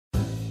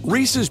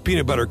Reese's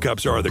peanut butter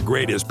cups are the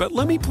greatest, but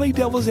let me play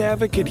devil's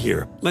advocate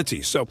here. Let's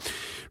see. So,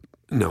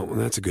 no,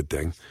 that's a good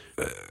thing.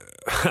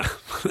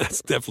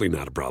 That's definitely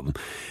not a problem.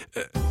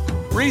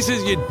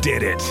 Reese's, you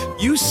did it.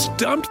 You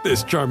stumped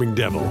this charming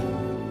devil.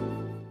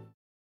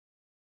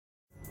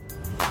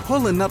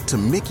 Pulling up to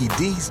Mickey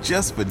D's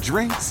just for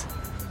drinks?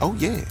 Oh,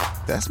 yeah,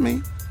 that's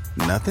me.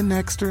 Nothing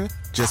extra,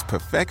 just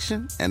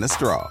perfection and a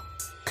straw.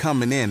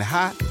 Coming in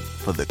hot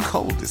for the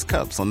coldest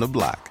cups on the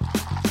block.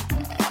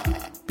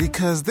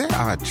 Because there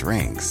are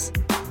drinks.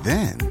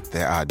 Then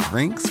there are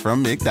drinks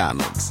from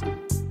McDonald's.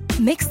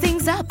 Mix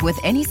things up with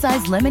any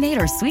size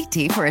lemonade or sweet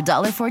tea for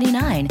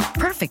 $1.49.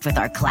 Perfect with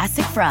our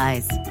classic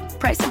fries.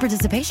 Price and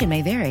participation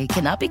may vary.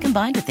 Cannot be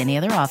combined with any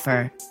other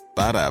offer.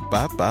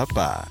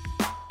 Ba-da-ba-ba-ba.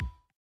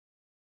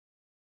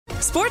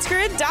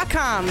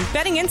 SportsGrid.com.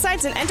 Betting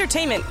insights and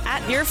entertainment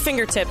at your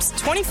fingertips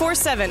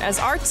 24/7 as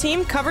our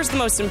team covers the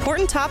most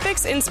important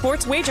topics in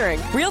sports wagering.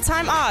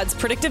 Real-time odds,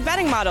 predictive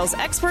betting models,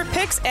 expert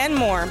picks, and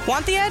more.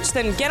 Want the edge?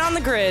 Then get on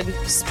the grid.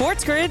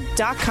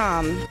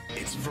 SportsGrid.com.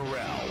 It's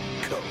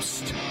Pharrell,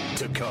 coast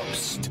to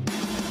coast.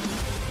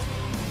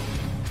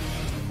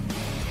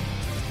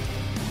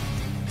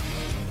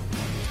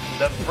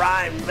 The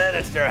Prime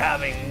Minister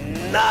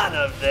having none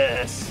of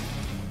this.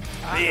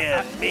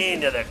 Being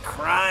mean to the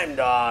crime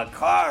dog,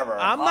 Carver.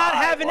 I'm not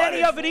having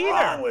any of it either.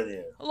 What's wrong with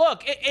you?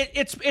 Look,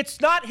 it's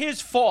not his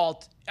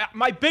fault.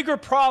 My bigger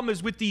problem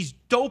is with these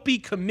dopey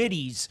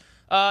committees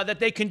that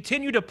they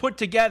continue to put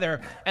together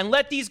and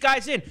let these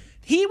guys in.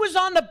 He was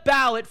on the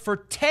ballot for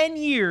 10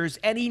 years,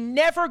 and he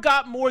never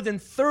got more than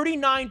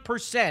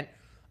 39%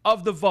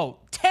 of the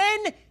vote.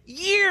 10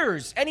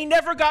 years, and he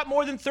never got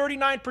more than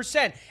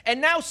 39%.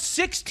 And now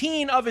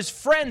 16 of his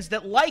friends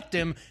that liked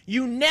him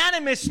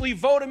unanimously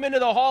vote him into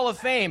the Hall of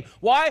Fame.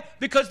 Why?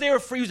 Because he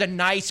was a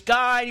nice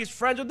guy, he's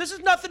friends with. This is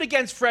nothing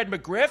against Fred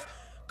McGriff.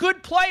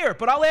 Good player,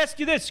 but I'll ask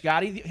you this,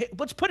 Scotty.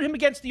 Let's put him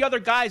against the other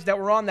guys that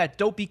were on that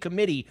dopey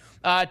committee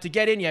to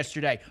get in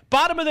yesterday.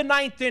 Bottom of the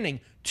ninth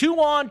inning, 2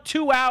 on,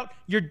 2 out,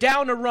 you're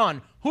down a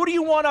run. Who do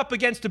you want up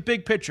against a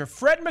big pitcher,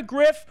 Fred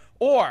McGriff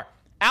or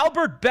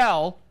Albert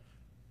Bell,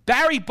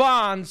 Barry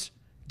Bonds,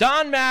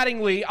 Don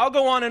Mattingly? I'll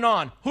go on and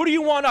on. Who do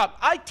you want up?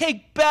 I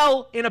take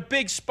Bell in a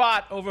big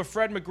spot over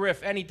Fred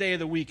McGriff any day of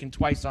the week and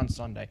twice on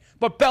Sunday.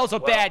 But Bell's a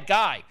bad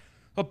guy.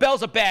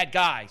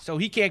 So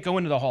he can't go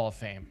into the Hall of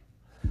Fame.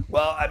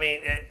 Well, I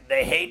mean,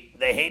 they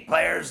hate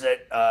players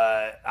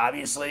that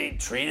obviously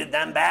treated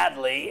them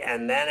badly,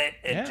 and then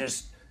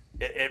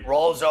it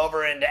rolls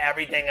over into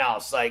everything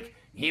else. Like,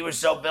 he was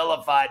so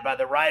vilified by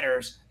the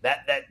writers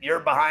that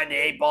you're behind the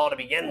 8 ball to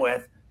begin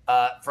with.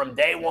 From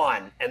day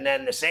one. And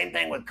then the same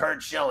thing with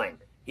Curt Schilling.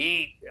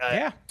 He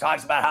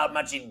talks about how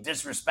much he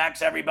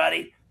disrespects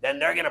everybody. Then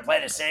they're going to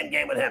play the same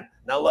game with him.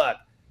 Now, look,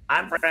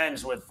 I'm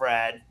friends with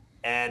Fred,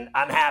 and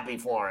I'm happy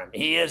for him.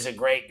 He is a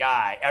great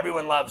guy.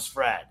 Everyone loves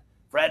Fred.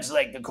 Fred's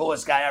like the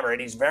coolest guy ever, and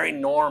he's very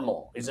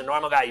normal. He's a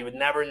normal guy. You would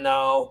never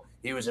know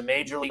he was a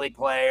major league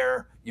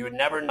player. You would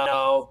never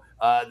know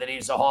that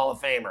he's a Hall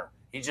of Famer.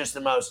 He's just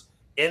the most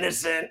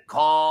innocent,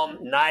 calm,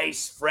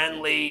 nice,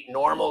 friendly,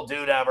 normal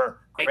dude ever.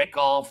 Great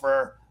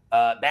golfer,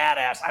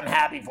 badass. I'm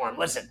happy for him.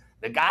 Listen,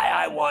 the guy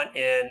I want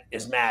in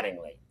is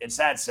Mattingly. It's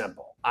that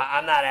simple.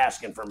 I'm not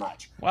asking for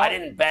much. Well, I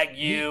didn't beg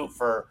you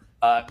for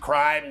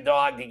crime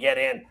dog to get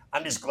in.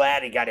 I'm just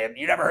glad he got in.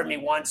 You never heard me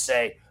once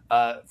say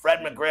Fred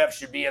McGriff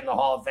should be in the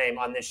Hall of Fame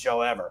on this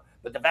show ever.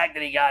 But the fact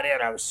that he got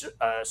in, I was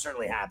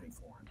certainly happy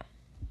for him.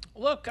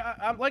 Look,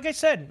 like I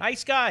said,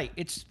 nice guy.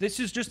 This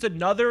is just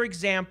another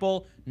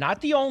example, not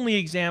the only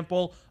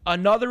example,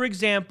 another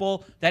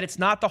example that it's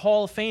not the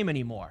Hall of Fame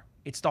anymore.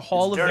 It's the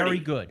Hall of Very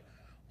Good.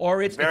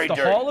 Or it's the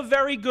Hall of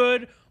Very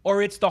Good,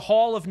 or it's the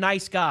Hall of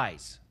Nice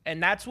Guys.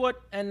 And that's what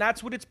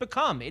it's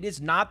become. It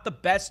is not the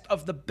best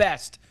of the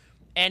best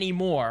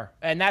anymore.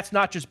 And that's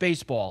not just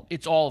baseball.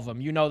 It's all of them.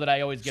 You know that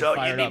I always get fired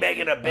up. So you'd be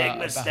making a big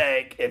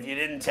mistake if you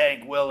didn't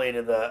take Willie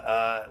to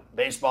the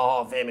Baseball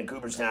Hall of Fame in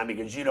Cooperstown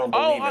because you don't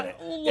believe in it.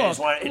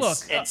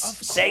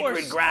 It's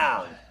sacred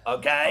ground,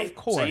 okay? Of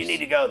course. So you need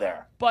to go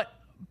there. But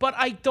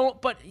I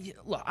don't. But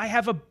look, I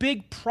have a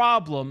big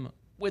problem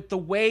with the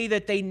way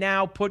that they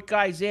now put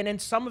guys in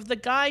and some of the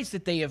guys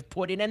that they have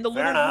put in and the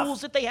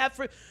rules that they have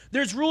for.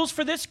 There's rules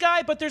for this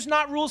guy, but there's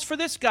not rules for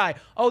this guy.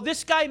 Oh,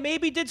 this guy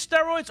maybe did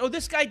steroids. Oh,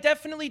 this guy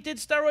definitely did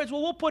steroids.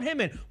 Well, we'll put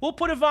him in. We'll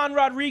put Ivan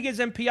Rodriguez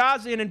and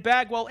Piazza in and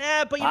Bagwell.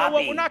 But you know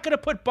what? We're not going to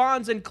put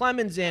Bonds and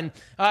Clemens in,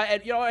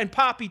 and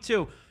Poppy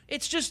too.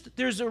 It's just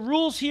there's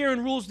rules here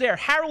and rules there.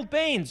 Harold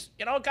Baines,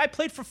 a guy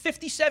played for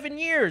 57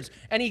 years,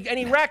 and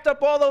he racked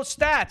up all those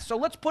stats. So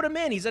let's put him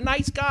in. He's a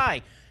nice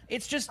guy.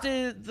 It's just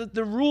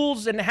the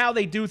rules and how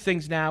they do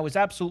things now is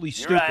absolutely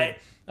stupid.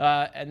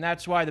 Right. And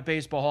that's why the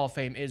Baseball Hall of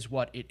Fame is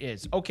what it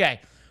is.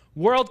 Okay,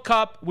 World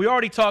Cup, we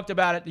already talked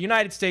about it. The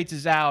United States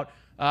is out.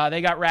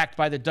 They got racked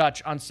by the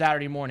Dutch on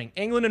Saturday morning.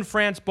 England and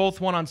France both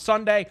won on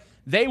Sunday.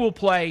 They will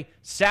play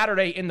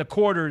Saturday in the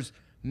quarters.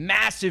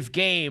 Massive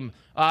game.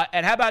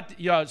 And how about,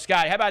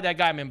 Scotty, how about that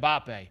guy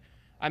Mbappe?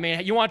 I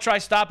mean, you want to try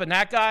stopping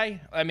that guy?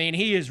 I mean,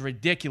 he is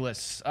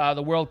ridiculous,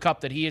 the World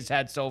Cup that he has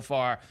had so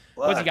far.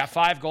 What's he got,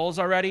 5 goals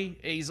already?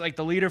 He's like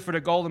the leader for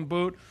the Golden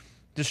Boot,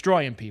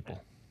 destroying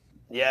people.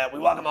 Yeah, we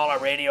welcome all our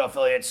radio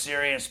affiliates,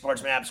 Sirius,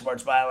 Sports Map,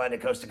 Sports Byline,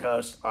 and Coast to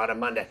Coast on a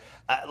Monday.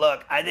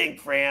 Look, I think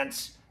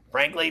France,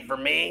 frankly, for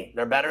me,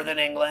 they're better than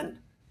England.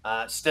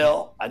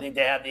 Still, I think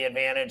they have the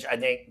advantage. I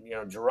think,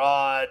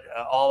 Giroud,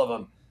 all of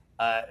them.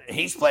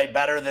 He's played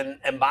better than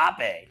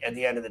Mbappe at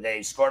the end of the day.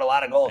 He scored a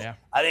lot of goals. Yeah.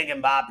 I think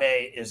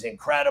Mbappe is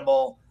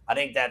incredible. I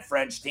think that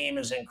French team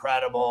is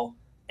incredible.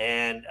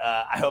 And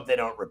I hope they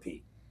don't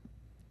repeat.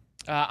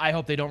 I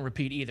hope they don't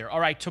repeat either. All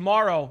right,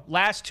 tomorrow,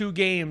 last 2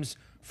 games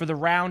for the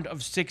round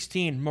of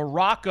 16.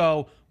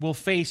 Morocco will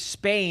face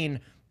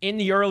Spain in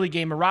the early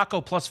game. Morocco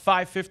plus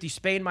 550,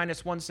 Spain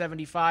minus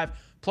 175,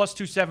 plus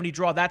 270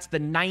 draw. That's the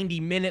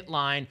 90-minute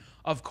line,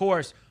 of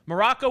course.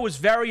 Morocco was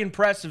very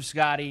impressive,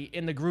 Scotty,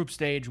 in the group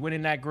stage,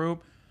 winning that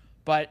group.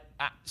 But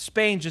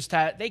Spain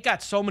they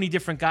got so many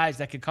different guys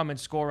that could come and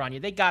score on you.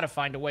 They got to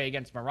find a way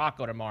against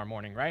Morocco tomorrow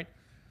morning, right?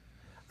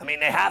 I mean,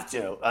 they have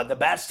to. The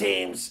best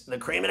teams, the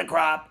cream of the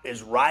crop,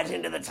 is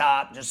rising to the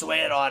top just the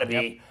way it ought to be.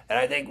 Yep. And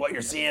I think what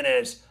you're seeing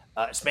is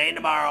Spain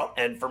tomorrow,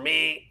 and for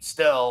me,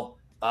 still,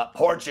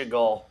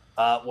 Portugal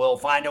will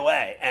find a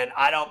way. And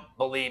I don't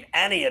believe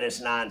any of this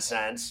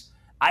nonsense.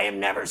 I have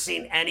never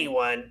seen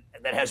anyone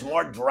that has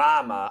more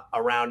drama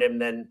around him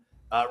than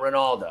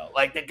Ronaldo.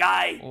 Like the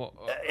guy,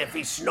 if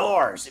he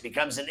snores, it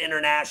becomes an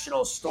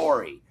international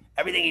story.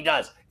 Everything he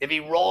does. If he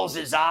rolls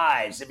his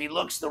eyes, if he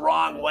looks the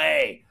wrong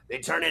way, they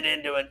turn it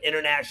into an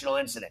international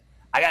incident.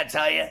 I got to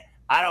tell you,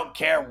 I don't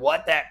care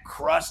what that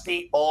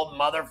crusty old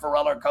mother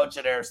Ferreller coach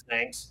of theirs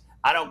thinks.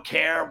 I don't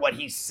care what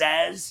he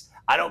says.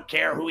 I don't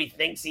care who he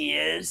thinks he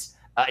is.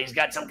 He's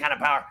got some kind of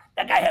power.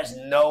 That guy has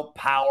no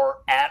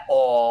power at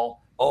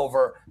all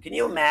over. Can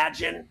you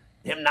imagine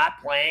him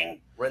not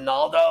playing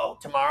Ronaldo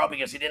tomorrow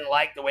because he didn't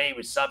like the way he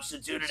was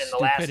substituted in the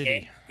last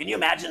game? Can you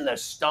imagine the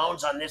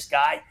stones on this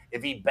guy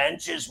if he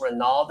benches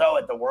Ronaldo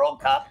at the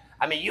World Cup?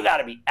 I mean, you got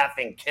to be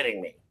effing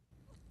kidding me.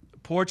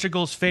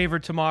 Portugal's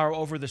favored tomorrow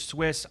over the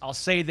Swiss. I'll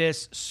say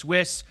this,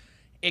 Swiss,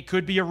 it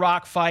could be a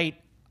rock fight.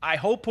 I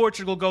hope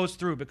Portugal goes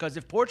through, because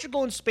if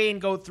Portugal and Spain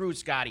go through,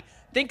 Scotty,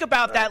 think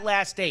about that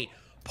last 8.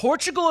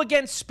 Portugal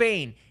against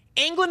Spain,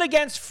 England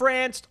against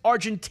France,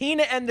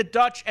 Argentina and the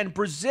Dutch, and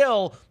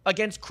Brazil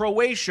against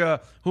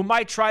Croatia, who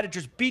might try to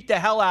just beat the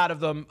hell out of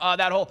them.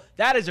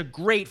 That is a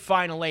great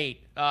final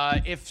 8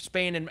 if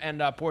Spain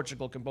and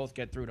Portugal can both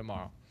get through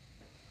tomorrow.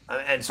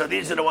 And so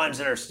these are the ones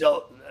that are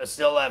still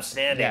left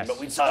standing. Yes. But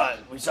we saw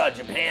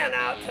Japan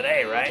out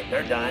today, right?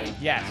 They're done.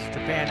 Yes,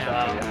 Japan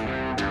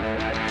out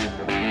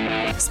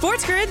today.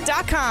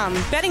 SportsGrid.com.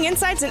 Betting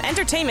insights and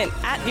entertainment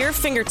at your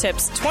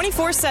fingertips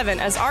 24/7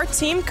 as our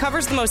team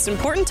covers the most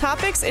important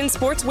topics in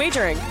sports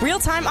wagering.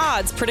 Real-time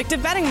odds,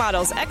 predictive betting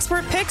models,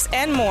 expert picks,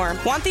 and more.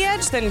 Want the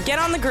edge? Then get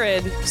on the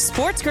grid.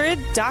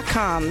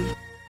 SportsGrid.com.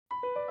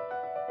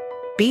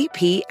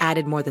 BP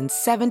added more than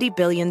 $70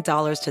 billion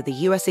to the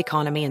U.S.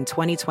 economy in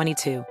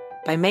 2022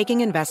 by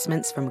making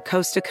investments from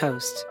coast to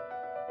coast.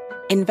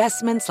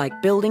 Investments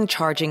like building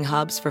charging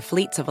hubs for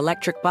fleets of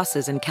electric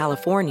buses in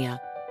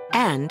California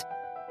and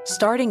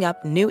starting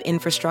up new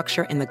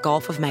infrastructure in the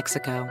Gulf of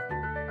Mexico.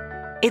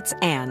 It's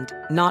and,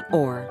 not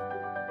or.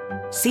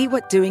 See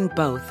what doing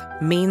both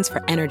means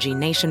for energy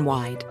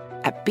nationwide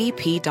at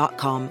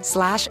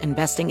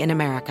bp.com/investing in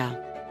America.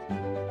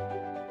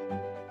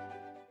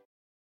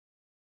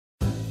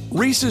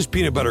 Reese's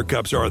peanut butter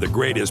cups are the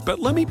greatest, but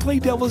let me play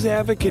devil's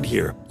advocate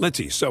here. Let's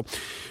see. So,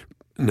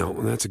 no,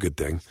 that's a good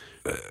thing.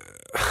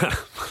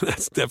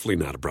 That's definitely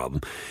not a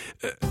problem.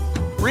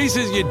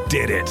 Reese's, you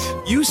did it.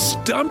 You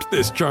stumped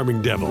this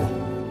charming devil.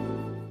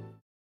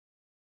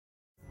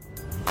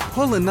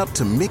 Pulling up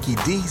to Mickey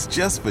D's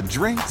just for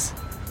drinks?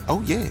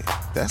 Oh, yeah,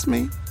 that's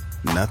me.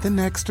 Nothing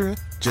extra,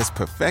 just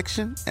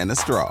perfection and a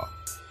straw.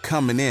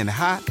 Coming in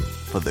hot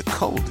for the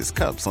coldest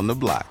cups on the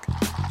block.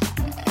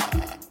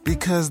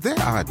 Because there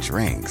are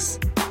drinks.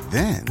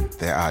 Then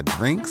there are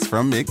drinks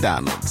from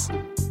McDonald's.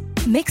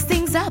 Mix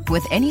things up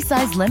with any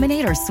size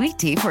lemonade or sweet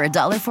tea for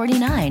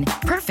 $1.49.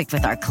 Perfect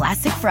with our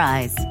classic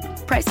fries.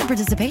 Price and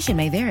participation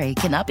may vary.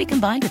 Cannot be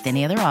combined with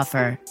any other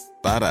offer.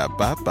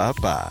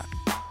 Ba-da-ba-ba-ba.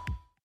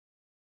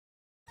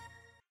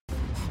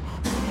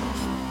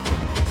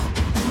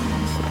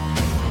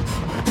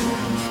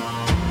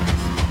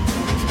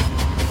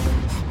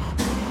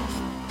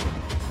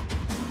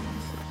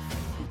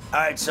 All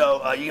right,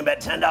 so you can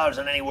bet $10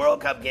 on any World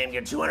Cup game,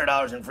 get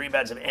 $200 in free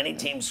bets if any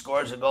team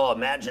scores a goal.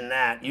 Imagine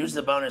that. Use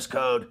the bonus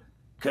code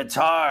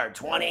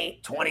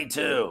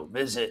Qatar2022.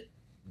 Visit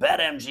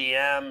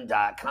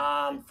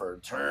BetMGM.com for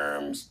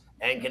terms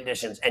and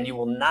conditions, and you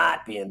will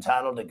not be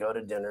entitled to go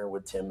to dinner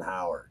with Tim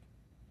Howard.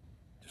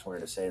 Just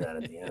wanted to say that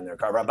at the end there,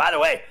 Carver. By the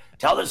way,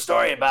 tell the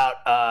story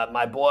about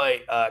my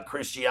boy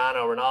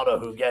Cristiano Ronaldo,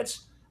 who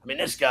gets,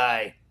 this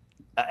guy...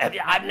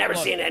 I've never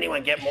seen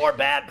anyone get more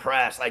bad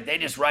press. Like, they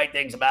just write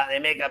things about it. They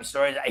make up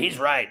stories. He's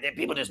right.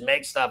 People just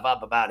make stuff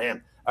up about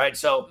him. All right,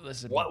 so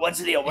what's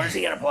the deal? Where's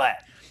he going to play?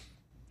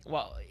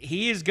 Well,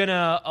 he is going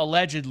to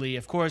allegedly,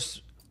 of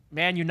course,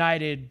 Man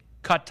United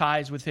cut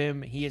ties with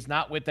him. He is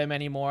not with them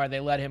anymore. They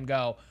let him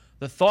go.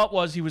 The thought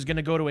was he was going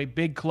to go to a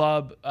big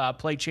club,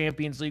 play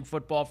Champions League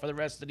football for the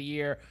rest of the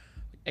year,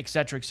 et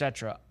cetera, et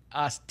cetera.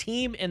 A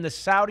team in the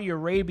Saudi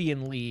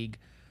Arabian League,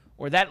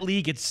 or that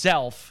league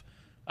itself,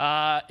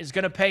 is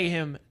going to pay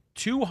him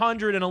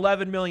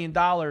 $211 million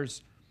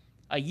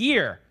a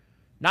year.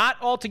 Not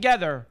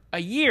altogether, a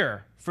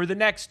year for the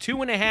next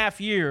 2.5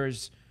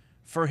 years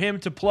for him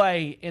to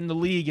play in the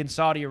league in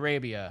Saudi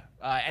Arabia.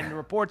 And the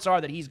reports are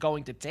that he's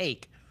going to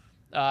take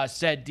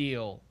said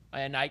deal.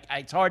 And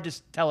it's hard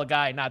to tell a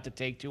guy not to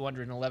take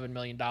 $211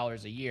 million a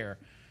year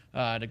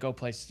to go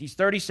play. He's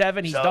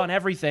 37. He's done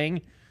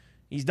everything.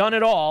 He's done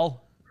it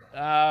all.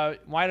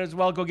 Might as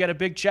well go get a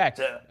big check.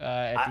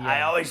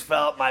 I always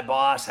felt my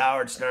boss,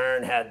 Howard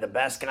Stern, had the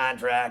best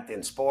contract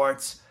in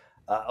sports,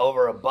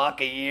 over $1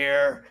 a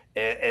year,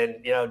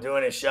 and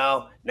doing his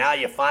show. Now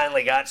you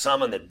finally got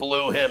someone that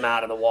blew him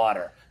out of the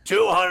water.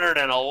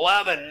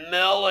 $211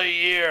 million a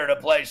year to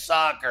play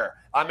soccer.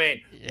 I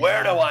mean,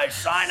 where do I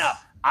sign up?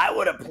 I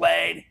would have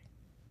played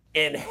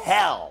in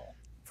hell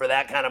for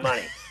that kind of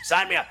money.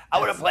 Sign me up. I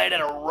would have played in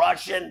a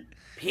Russian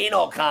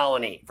penal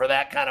colony for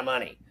that kind of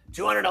money.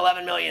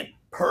 $211 million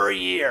per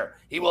year.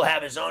 He will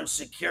have his own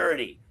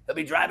security. He'll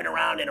be driving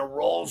around in a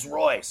Rolls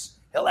Royce.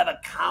 He'll have a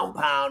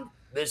compound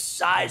the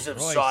size of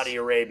Saudi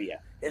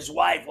Arabia. His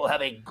wife will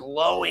have a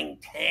glowing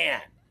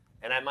tan.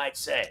 And I might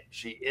say,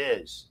 she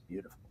is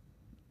beautiful.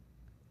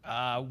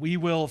 We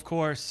will, of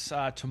course,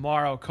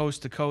 tomorrow,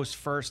 coast to coast,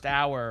 first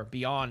hour,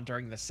 beyond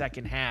during the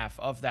second half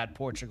of that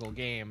Portugal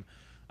game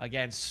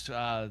against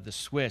the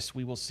Swiss.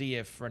 We will see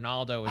if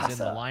Ronaldo is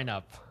in the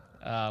lineup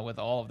with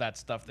all of that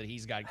stuff that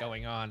he's got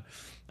going on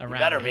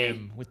around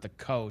him with the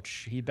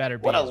coach. He better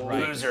be. What a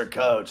loser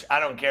coach. I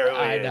don't care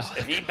who he is.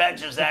 If he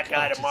benches that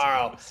guy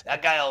tomorrow,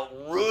 that guy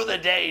will rue the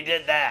day he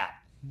did that.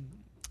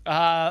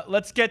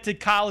 Let's get to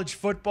college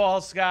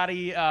football,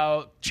 Scotty.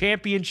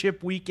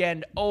 Championship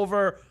weekend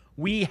over.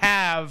 We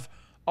have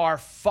our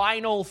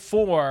Final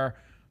Four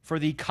for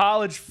the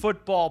college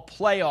football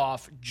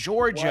playoff.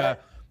 Georgia,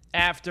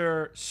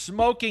 after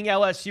smoking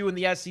LSU in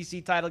the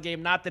SEC title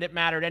game, not that it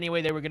mattered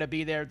anyway, they were going to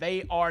be there.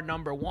 They are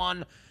number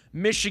 1.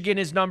 Michigan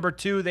is number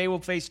 2. They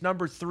will face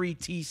number 3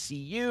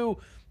 TCU.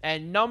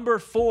 And number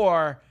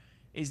 4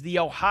 is the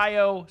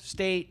Ohio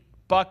State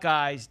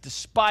Buckeyes,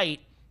 despite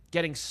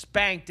getting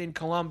spanked in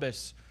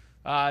Columbus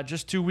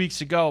just 2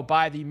 weeks ago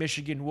by the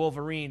Michigan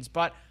Wolverines.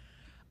 But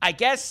I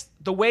guess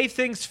the way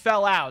things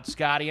fell out,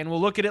 Scotty, and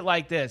we'll look at it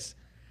like this.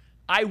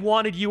 I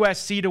wanted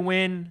USC to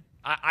win.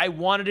 I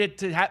wanted it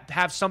to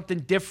have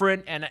something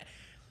different,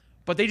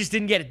 but they just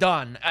didn't get it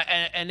done,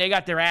 and they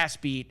got their ass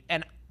beat.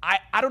 And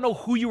I don't know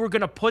who you were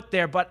going to put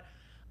there, but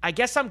I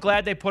guess I'm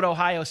glad they put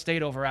Ohio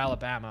State over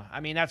Alabama.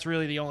 I mean, that's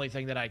really the only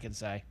thing that I can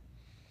say.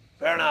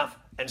 Fair enough.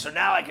 And so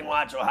now I can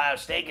watch Ohio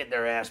State get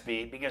their ass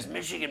beat because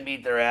Michigan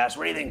beat their ass.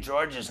 What do you think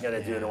Georgia's going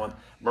to do to them?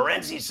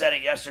 Morency said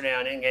it yesterday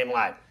on In Game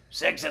Live.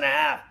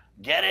 6.5.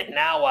 Get it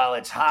now while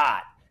it's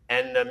hot.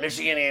 And the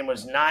Michigan game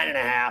was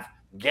 9.5.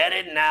 Get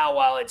it now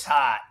while it's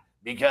hot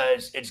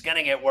because it's going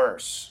to get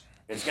worse.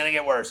 It's going to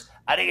get worse.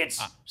 I think it's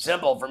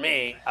simple for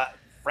me.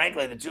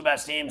 Frankly, the two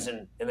best teams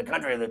in the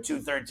country are the two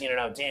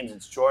 13-0 teams.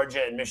 It's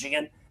Georgia and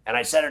Michigan. And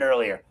I said it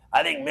earlier.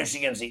 I think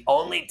Michigan's the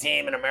only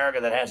team in America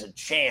that has a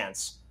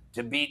chance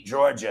to beat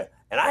Georgia.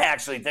 And I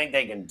actually think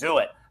they can do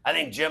it. I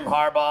think Jim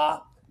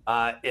Harbaugh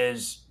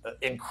is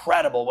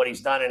incredible what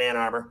he's done in Ann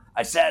Arbor.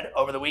 I said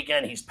over the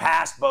weekend he's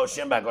passed Bo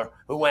Schembechler,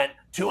 who went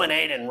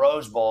 2-8 in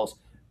Rose Bowls.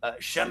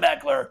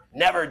 Schembechler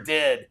never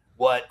did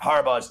what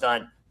Harbaugh's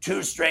done.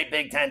 2 straight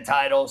Big Ten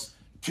titles,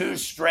 2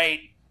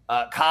 straight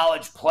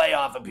college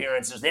playoff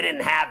appearances. They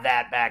didn't have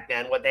that back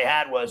then. What they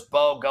had was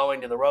Bo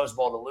going to the Rose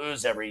Bowl to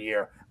lose every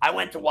year. I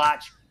went to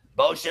watch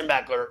Bo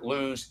Schembechler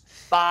lose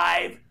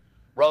 5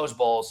 Rose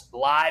Bowls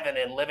live and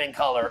in living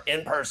color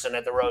in person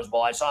at the Rose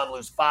Bowl. I saw him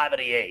lose 5 of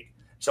the 8.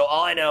 So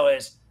all I know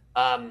is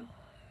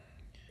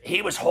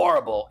he was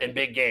horrible in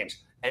big games.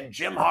 And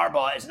Jim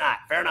Harbaugh is not.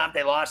 Fair enough,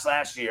 they lost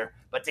last year.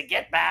 But to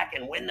get back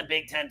and win the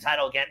Big Ten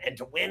title again and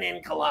to win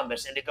in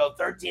Columbus and to go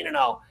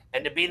 13-0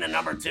 and to be the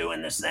number 2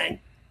 in this thing,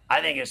 I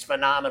think is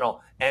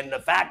phenomenal. And the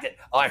fact that,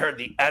 I heard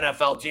the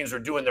NFL teams were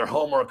doing their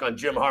homework on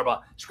Jim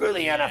Harbaugh. Screw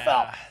the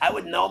NFL. I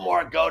would no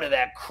more go to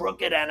that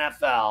crooked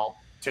NFL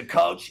to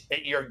coach.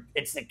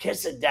 It's the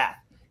kiss of death.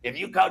 If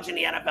you coach in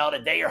the NFL, the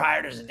day you're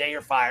hired is the day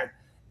you're fired.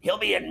 He'll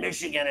be in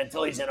Michigan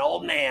until he's an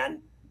old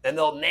man, and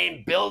they'll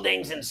name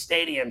buildings and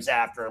stadiums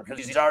after him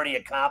because he's already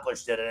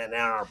accomplished it in Ann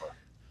Arbor.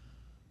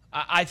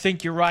 I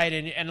think you're right.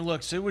 And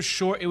look, so it was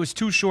short. It was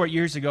 2 short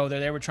years ago that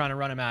they were trying to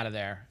run him out of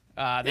there.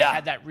 They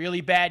had that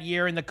really bad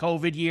year in the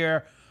COVID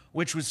year,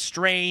 which was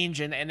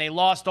strange, and they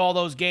lost all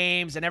those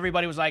games, and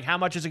everybody was like, how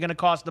much is it going to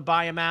cost to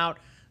buy him out?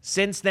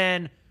 Since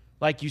then,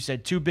 like you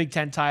said, 2 Big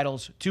Ten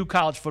titles, 2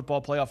 college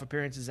football playoff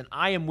appearances, and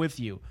I am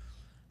with you.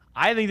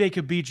 I think they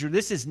could beat you.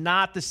 This is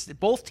not –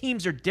 both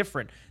teams are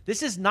different.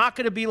 This is not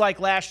going to be like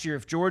last year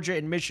if Georgia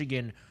and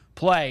Michigan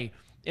play,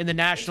 in the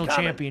national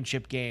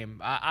championship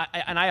game.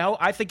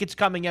 I think it's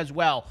coming as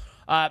well.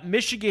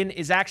 Michigan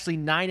is actually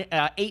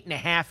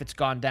 8.5. It's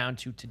gone down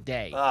to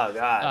today. Oh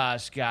God,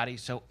 Scotty.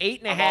 So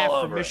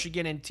 8.5 for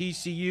Michigan and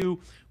TCU,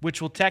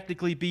 which will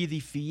technically be the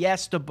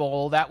Fiesta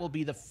Bowl. That will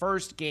be the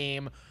first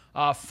game.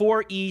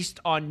 4 East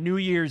on New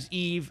Year's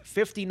Eve.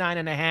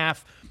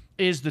 59.5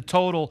 is the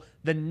total.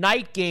 The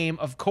night game,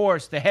 of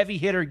course, the heavy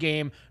hitter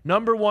game.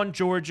 Number 1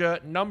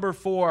 Georgia, number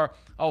 4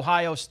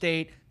 Ohio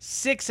State.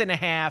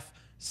 6.5,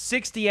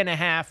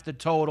 60.5 the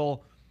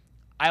total.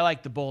 I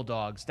like the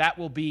Bulldogs. That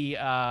will be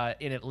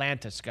in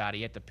Atlanta,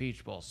 Scotty, at the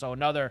Peach Bowl. So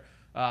another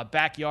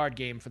backyard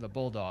game for the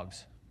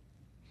Bulldogs.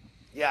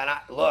 Yeah,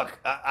 and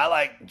I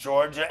like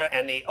Georgia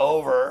and the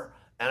over,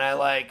 and I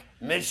like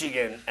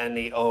Michigan and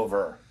the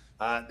over.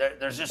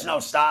 There's just no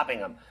stopping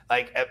them.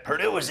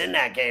 Purdue was in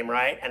that game,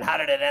 right? And how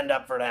did it end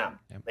up for them?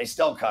 Yep. They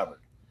still covered.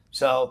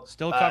 So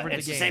still covered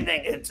it's the game. Same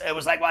thing. It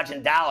was like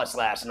watching Dallas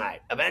last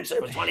night. Eventually,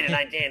 it was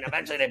 20-19.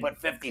 Eventually, they put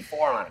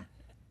 54 on them.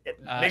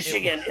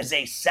 Michigan is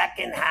a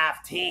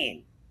second-half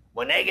team.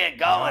 When they get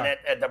going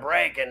at the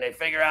break and they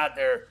figure out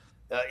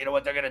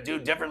what they're going to do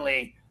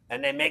differently,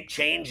 and they make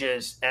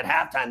changes at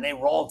halftime, they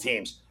roll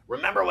teams.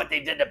 Remember what they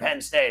did to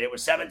Penn State. It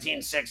was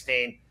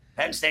 17-16.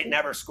 Penn State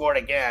never scored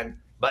again.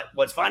 But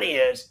what's funny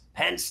is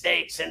Penn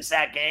State, since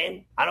that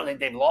game, I don't think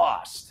they've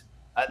lost.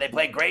 They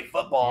play great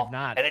football,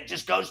 and it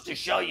just goes to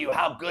show you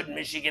how good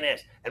Michigan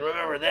is. And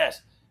remember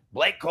this,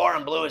 Blake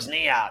Corum blew his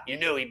knee out. You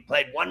knew he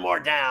played one more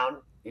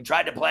down. He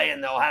tried to play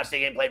in the Ohio State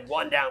game, played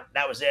one down.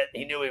 That was it.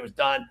 He knew he was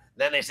done.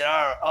 Then they said,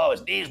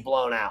 his knee's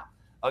blown out.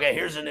 Okay,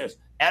 here's the news.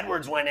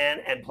 Edwards went in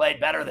and played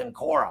better than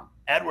Corum.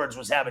 Edwards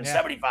was having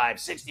 75,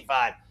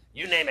 65,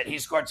 you name it. He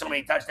scored so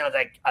many touchdowns,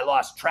 I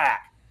lost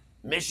track.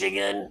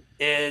 Michigan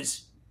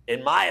is,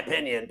 in my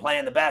opinion,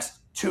 playing the best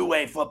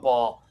two-way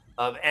football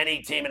of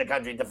any team in the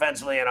country.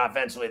 Defensively and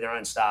offensively, they're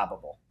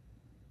unstoppable.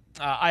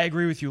 I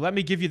agree with you. Let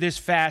me give you this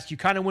fast. You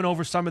kind of went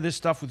over some of this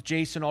stuff with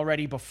Jason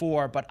already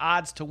before, but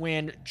odds to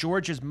win,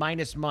 Georgia's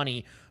minus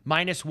money,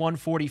 minus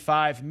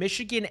 145.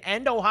 Michigan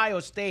and Ohio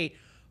State,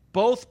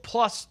 both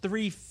plus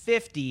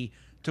 350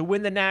 to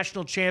win the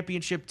national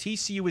championship.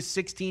 TCU is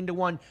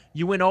 16-1.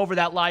 You went over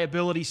that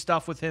liability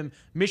stuff with him.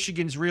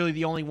 Michigan's really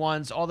the only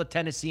ones. All the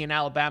Tennessee and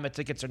Alabama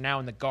tickets are now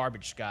in the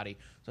garbage, Scotty.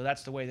 So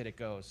that's the way that it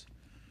goes.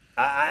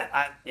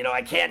 I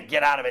can't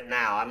get out of it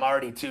now. I'm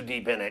already too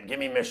deep in it. Give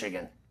me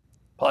Michigan.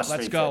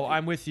 Let's go.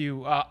 I'm with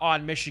you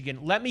on Michigan.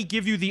 Let me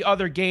give you the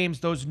other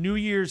games, those New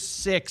Year's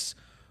 6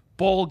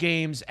 bowl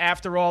games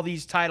after all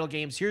these title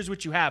games. Here's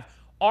what you have.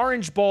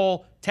 Orange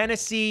Bowl,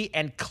 Tennessee,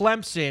 and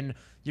Clemson.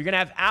 You're going to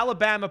have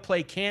Alabama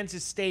play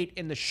Kansas State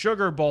in the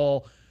Sugar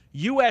Bowl.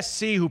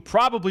 USC, who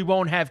probably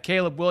won't have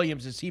Caleb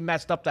Williams as he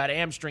messed up that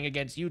hamstring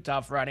against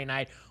Utah Friday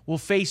night, will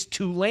face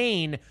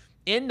Tulane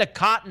in the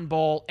Cotton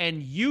Bowl.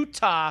 And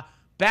Utah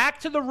back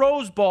to the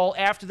Rose Bowl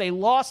after they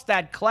lost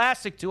that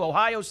classic to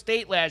Ohio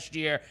State last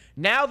year.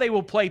 Now they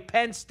will play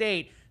Penn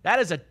State. That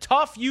is a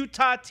tough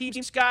Utah team,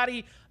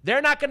 Scotty.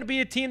 They're not going to be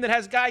a team that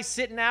has guys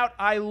sitting out.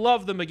 I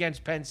love them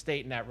against Penn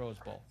State in that Rose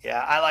Bowl.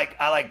 Yeah, I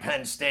like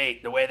Penn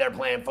State, the way they're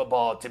playing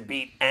football, to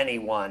beat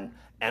anyone.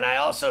 And I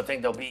also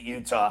think they'll beat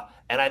Utah.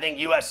 And I think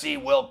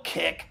USC will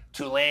kick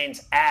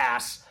Tulane's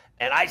ass.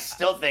 And I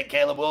still think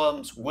Caleb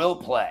Williams will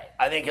play.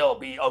 I think he'll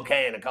be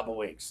okay in a couple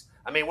weeks.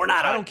 I mean, we're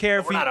not on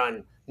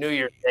New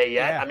Year's Day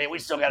yet. Yeah. I mean, we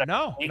still got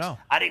a weeks. No.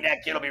 I think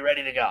that kid will be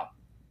ready to go.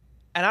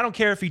 And I don't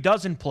care if he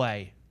doesn't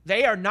play.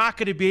 They are not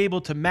going to be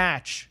able to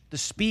match the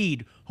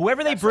speed.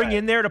 Whoever they bring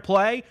in there to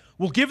play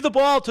will give the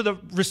ball to the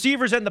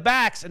receivers and the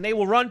backs, and they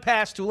will run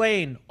past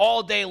Tulane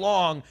all day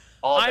long.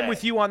 I'm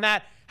with you on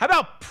that. How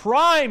about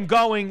Prime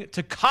going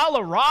to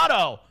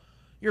Colorado?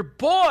 Your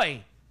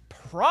boy,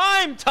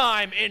 Prime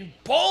Time in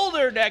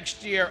Boulder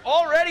next year,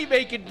 already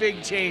making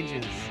big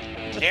changes.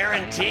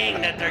 Guaranteeing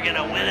that they're going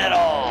to win it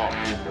all.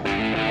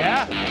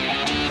 Yeah.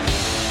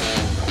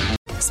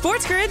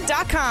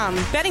 SportsGrid.com.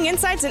 Betting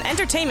insights and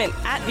entertainment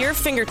at your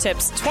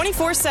fingertips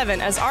 24/7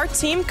 as our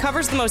team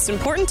covers the most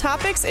important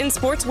topics in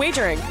sports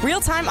wagering.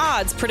 Real-time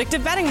odds,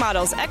 predictive betting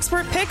models,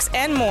 expert picks,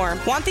 and more.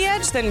 Want the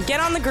edge? Then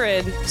get on the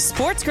grid.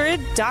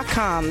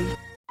 SportsGrid.com.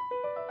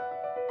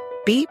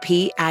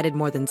 BP added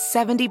more than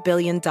 $70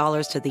 billion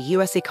to the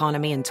U.S.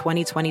 economy in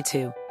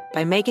 2022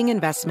 by making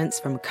investments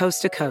from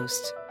coast to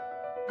coast.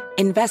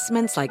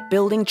 Investments like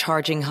building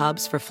charging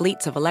hubs for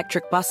fleets of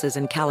electric buses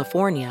in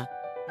California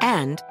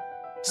and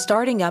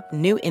starting up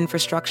new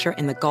infrastructure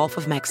in the Gulf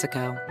of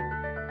Mexico.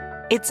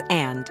 It's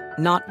and,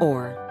 not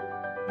or.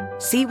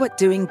 See what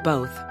doing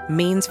both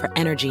means for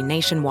energy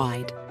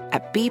nationwide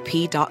at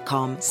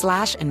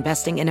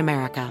bp.com/investing in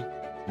America.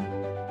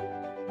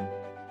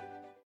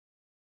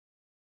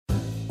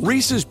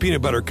 Reese's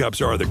Peanut Butter Cups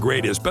are the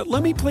greatest, but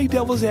let me play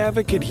devil's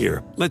advocate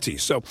here. Let's see.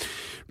 So,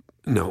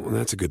 no,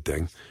 that's a good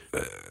thing.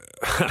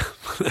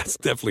 That's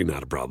definitely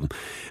not a problem.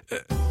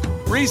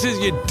 Reese's,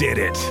 you did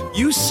it.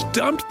 You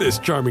stumped this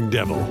charming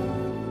devil.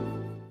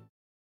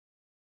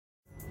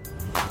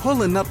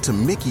 Pulling up to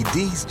Mickey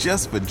D's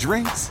just for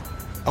drinks?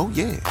 Oh,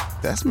 yeah,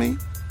 that's me.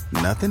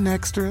 Nothing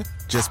extra,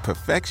 just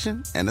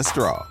perfection and a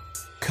straw.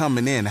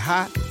 Coming in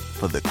hot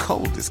for the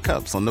coldest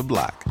cups on the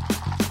block.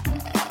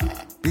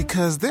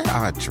 Because there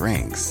are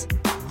drinks.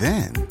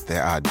 Then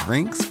there are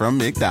drinks from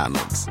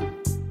McDonald's.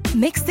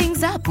 Mix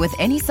things up with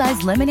any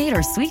size lemonade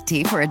or sweet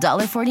tea for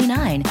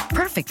 $1.49.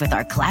 Perfect with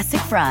our classic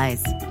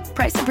fries.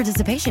 Price and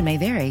participation may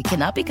vary.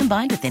 Cannot be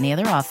combined with any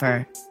other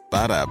offer.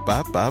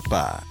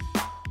 Ba-da-ba-ba-ba.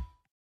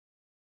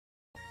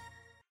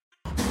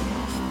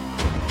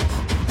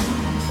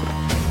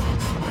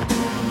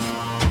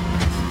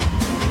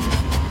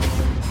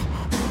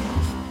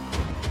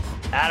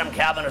 Adam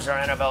Kaplan is our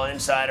NFL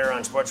insider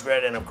on Sports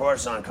Grid and, of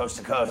course, on Coast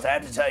to Coast. I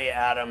have to tell you,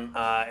 Adam,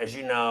 as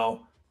you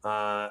know,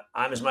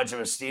 I'm as much of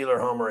a Steeler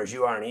homer as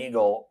you are an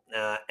Eagle,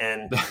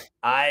 and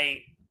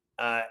I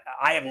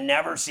have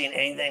never seen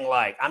anything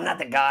like. I'm not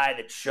the guy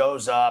that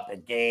shows up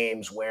at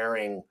games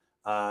wearing,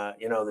 the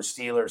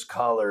Steelers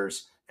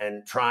colors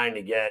and trying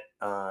to get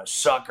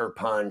sucker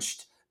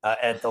punched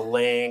at the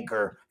Link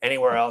or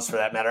anywhere else for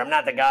that matter. I'm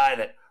not the guy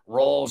that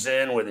rolls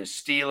in with his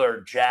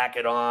Steeler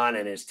jacket on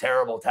and his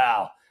terrible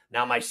towel.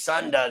 Now, my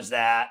son does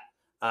that.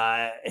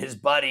 His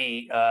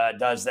buddy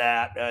does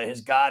that.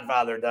 His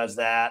godfather does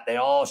that. They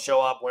all show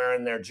up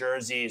wearing their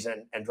jerseys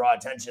and draw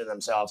attention to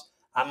themselves.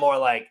 I'm more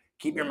like,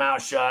 keep your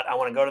mouth shut. I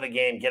want to go to the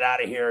game, get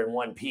out of here in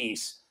one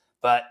piece.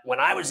 But when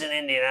I was in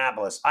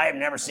Indianapolis, I have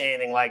never seen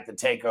anything like the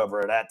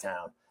takeover of that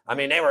town. I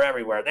mean, they were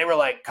everywhere. They were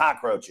like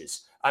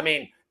cockroaches. I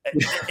mean,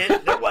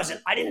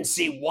 I didn't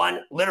see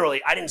one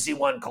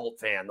Colt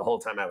fan the whole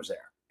time I was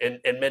there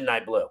in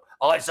midnight blue.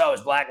 All I saw was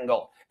black and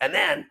gold. And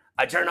then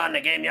I turned on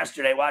the game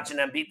yesterday watching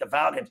them beat the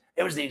Falcons.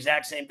 It was the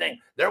exact same thing.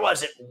 There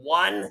wasn't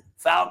one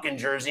Falcon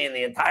jersey in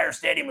the entire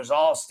stadium. It was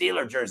all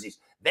Steeler jerseys.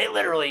 They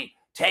literally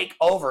take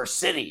over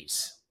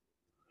cities.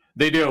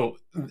 They do.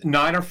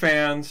 Niner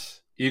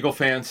fans, Eagle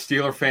fans,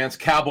 Steeler fans,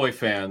 Cowboy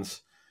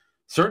fans.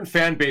 Certain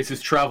fan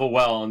bases travel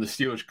well, and the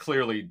Steelers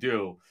clearly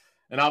do.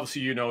 And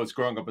obviously, as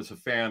growing up as a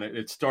fan,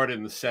 it started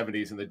in the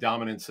 70s and the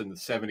dominance in the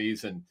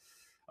 70s and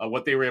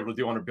what they were able to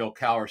do under Bill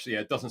Cowher. So, yeah,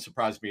 it doesn't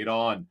surprise me at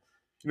all. And,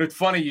 it's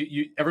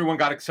funny, everyone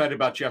got excited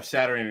about Jeff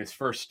Saturday in his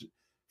first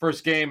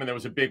game, and there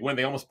was a big win.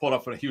 They almost pulled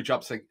off a huge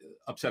upset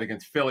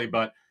against Philly.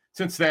 But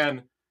since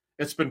then,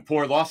 it's been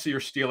poor. Lost to your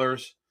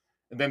Steelers,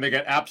 and then they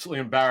get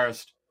absolutely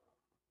embarrassed.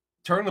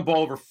 Turning the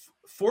ball over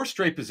 4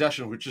 straight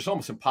possessions, which is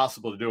almost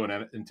impossible to do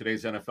in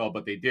today's NFL,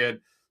 but they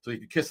did. So you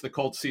could kiss the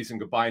Colts season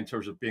goodbye in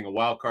terms of being a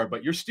wild card.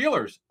 But your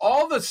Steelers,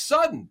 all of a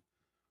sudden,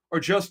 are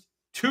just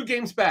 2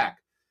 games back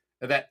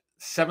at that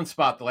 7th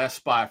spot, the last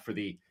spot for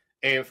the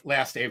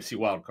last AFC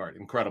wild card.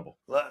 Incredible.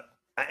 Look,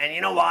 and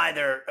you know why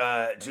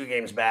they're 2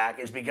 games back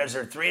is because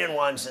they're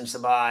 3-1 since the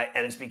bye,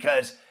 and it's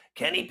because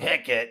Kenny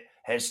Pickett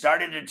has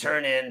started to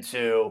turn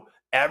into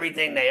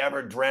everything they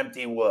ever dreamt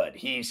he would.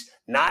 He's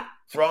not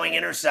throwing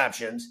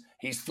interceptions.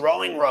 He's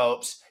throwing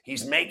ropes.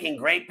 He's making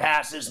great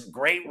passes,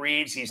 great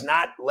reads. He's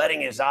not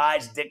letting his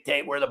eyes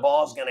dictate where the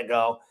ball's going to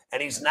go,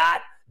 and he's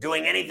not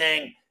doing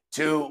anything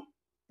to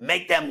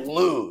make them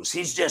lose.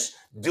 He's just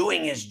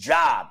doing his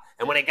job.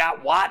 And when they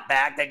got Watt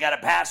back, they got a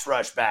pass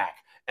rush back.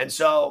 And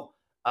so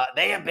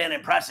they have been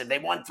impressive. They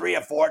won 3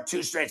 or 4,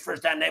 2 straight.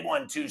 First time they've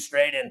won 2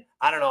 straight in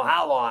I don't know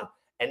how long.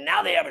 And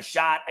now they have a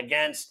shot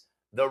against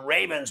the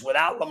Ravens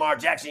without Lamar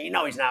Jackson.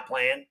 He's not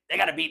playing. They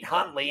got to beat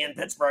Huntley in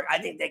Pittsburgh. I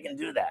think they can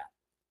do that.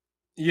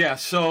 Yeah,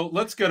 so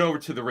let's get over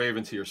to the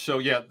Ravens here. So,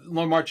 yeah,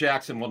 Lamar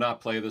Jackson will not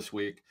play this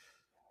week.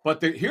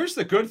 But here's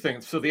the good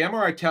thing. So the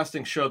MRI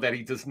testing showed that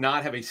he does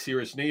not have a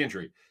serious knee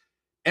injury.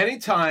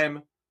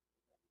 Anytime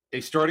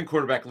a starting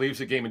quarterback leaves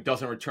a game and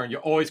doesn't return,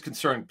 you're always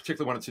concerned,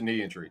 particularly when it's a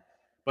knee injury.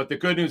 But the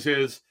good news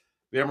is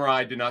the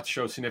MRI did not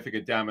show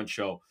significant damage.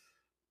 So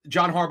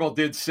John Harbaugh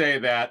did say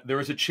that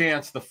there is a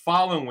chance the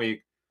following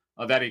week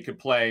that he could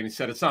play. And he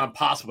said it's not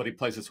impossible that he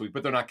plays this week,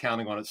 but they're not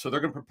counting on it. So they're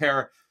going to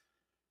prepare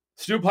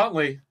Snoop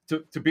Huntley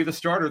to be the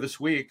starter this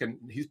week. And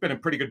he's been a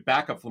pretty good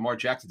backup for Lamar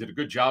Jackson. Did a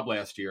good job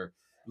last year,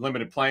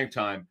 limited playing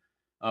time.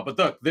 But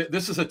look,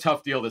 this is a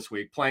tough deal this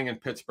week. Playing in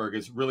Pittsburgh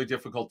is really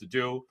difficult to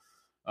do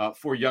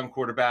for a young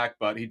quarterback,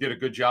 but he did a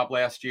good job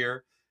last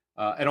year.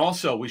 And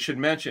also, we should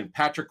mention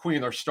Patrick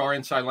Queen, our star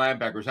inside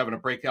linebacker, is having a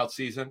breakout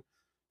season.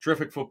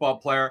 Terrific football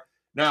player.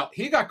 Now,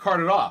 he got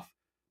carted off,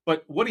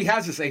 but what he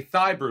has is a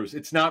thigh bruise.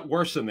 It's not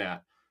worse than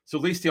that. So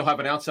at least he'll have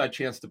an outside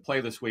chance to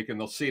play this week, and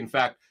they'll see. In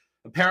fact,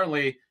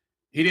 apparently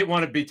he didn't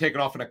want to be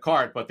taken off in a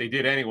cart, but they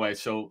did anyway.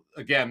 So,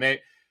 again,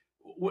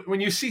 when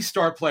you see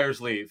star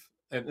players leave,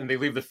 and they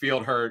leave the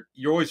field hurt,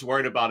 you're always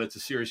worried about it's a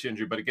serious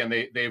injury. But again,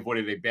 they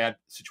avoided a bad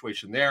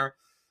situation there.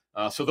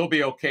 So they'll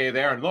be okay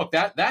there. And look,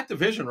 that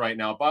division right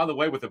now, by the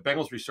way, with the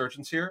Bengals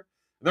resurgence here,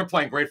 they're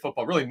playing great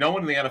football. Really, no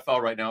one in the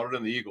NFL right now, other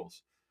than the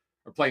Eagles,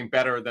 are playing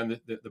better than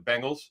the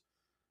Bengals.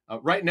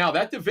 Right now,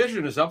 that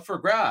division is up for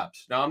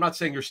grabs. Now, I'm not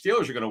saying your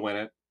Steelers are going to win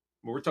it.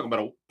 We're talking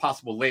about a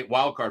possible late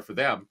wild card for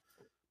them.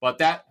 But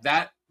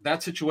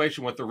that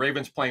situation with the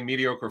Ravens playing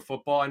mediocre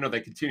football, I know they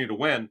continue to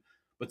win,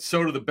 but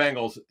so do the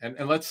Bengals. And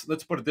let's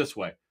put it this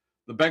way.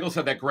 The Bengals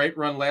had that great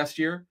run last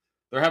year.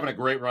 They're having a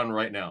great run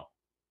right now.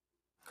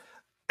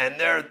 And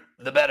they're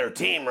the better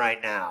team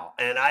right now.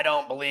 And I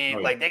don't believe,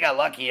 they got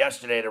lucky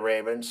yesterday, the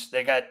Ravens.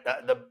 They got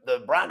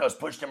the Broncos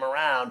pushed them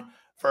around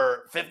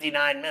for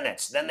 59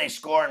 minutes. Then they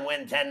score and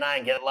win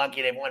 10-9, get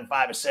lucky. They've won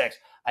 5 of 6.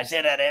 I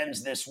say that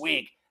ends this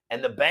week.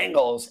 And the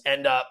Bengals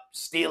end up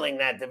stealing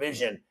that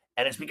division.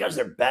 And it's because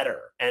they're better.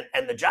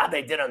 And the job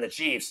they did on the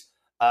Chiefs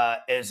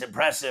is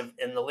impressive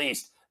in the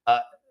least.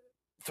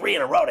 3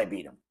 in a row, they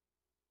beat them.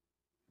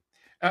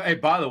 Hey,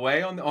 by the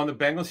way, on the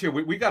Bengals here,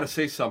 we got to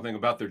say something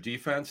about their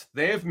defense.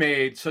 They have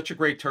made such a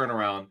great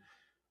turnaround.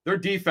 Their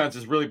defense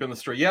has really been the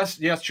story. Yes,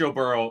 Joe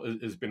Burrow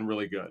has been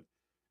really good.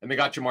 And they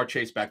got Jamar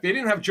Chase back. They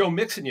didn't have Joe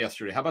Mixon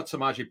yesterday. How about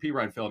Samaje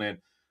Perine filling in?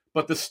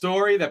 But the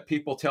story that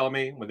people tell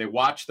me when they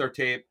watch their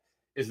tape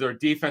is their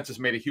defense has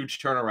made a huge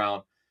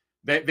turnaround.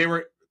 They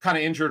were kind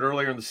of injured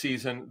earlier in the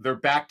season. They're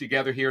back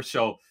together here.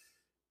 So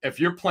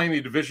if you're playing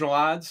the divisional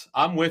odds,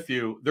 I'm with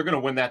you. They're going to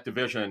win that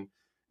division.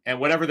 And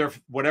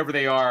whatever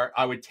they are,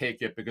 I would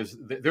take it because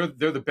they're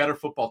the better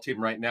football team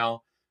right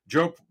now.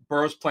 Joe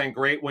Burrow's playing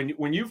great.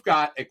 When you've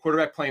got a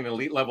quarterback playing at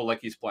elite level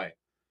like he's playing,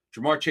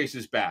 Jamar Chase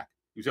is back.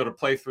 He was able to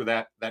play through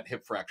that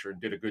hip fracture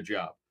and did a good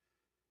job.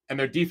 And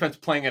their defense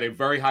playing at a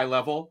very high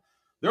level.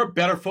 They're a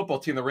better football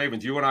team than the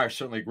Ravens. You and I are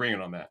certainly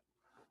agreeing on that.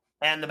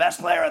 And the best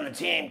player on the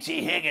team,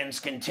 T. Higgins,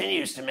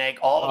 continues to make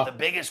all of the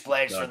biggest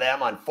plays for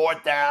them on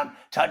 4th down,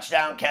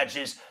 touchdown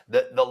catches.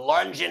 The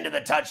lunge into the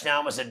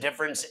touchdown was a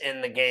difference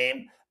in the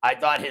game. I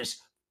thought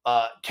his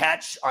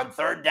catch on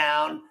 3rd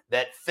down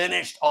that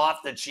finished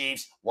off the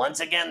Chiefs, once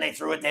again, they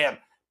threw it to him.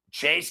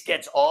 Chase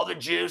gets all the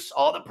juice,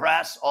 all the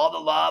press, all the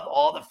love,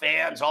 all the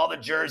fans, all the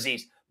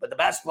jerseys. But the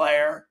best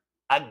player,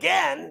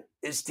 again,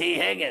 is T.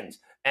 Higgins.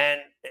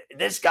 And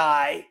this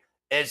guy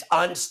is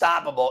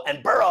unstoppable.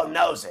 And Burrow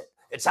knows it.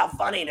 It's how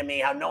funny to me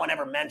how no one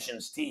ever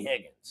mentions T.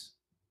 Higgins.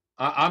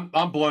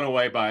 I'm blown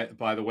away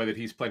by the way that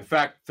he's playing. In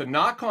fact, the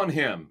knock on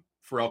him,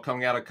 Pharrell,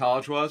 coming out of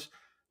college was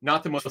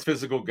not the most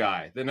physical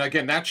guy. Then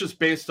again, that's just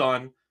based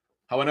on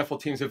how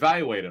NFL teams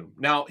evaluate him.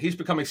 Now, he's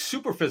become a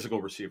super physical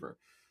receiver.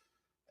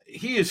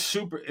 He is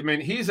super. I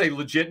mean, he's a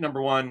legit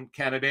number 1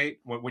 candidate.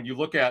 When you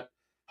look at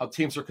how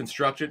teams are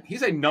constructed,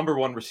 he's a number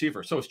 1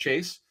 receiver. So is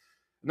Chase.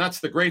 And that's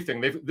the great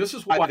thing. This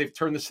is why they've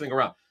turned this thing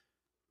around.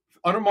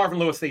 Under Marvin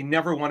Lewis, they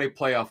never won a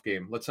playoff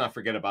game. Let's not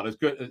forget about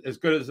it. As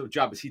good as a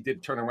job as he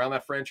did turn around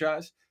that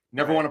franchise,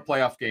 never won a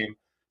playoff game.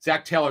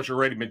 Zach Taylor's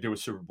already been to a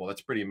Super Bowl.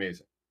 That's pretty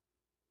amazing.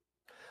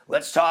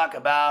 Let's talk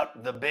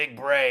about the big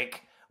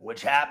break,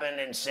 which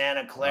happened in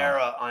Santa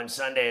Clara on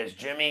Sunday as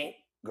Jimmy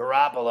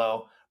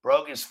Garoppolo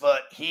broke his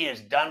foot. He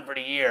is done for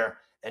the year.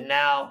 And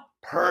now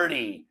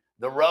Purdy,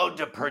 the road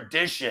to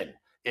perdition,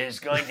 is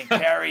going to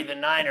carry the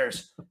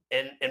Niners,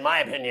 in my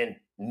opinion,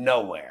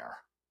 nowhere.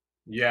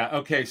 Yeah.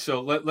 Okay.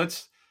 So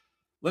let's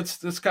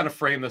kind of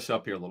frame this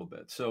up here a little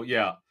bit. So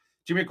yeah,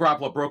 Jimmy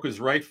Garoppolo broke his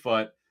right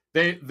foot.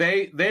 They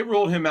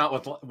ruled him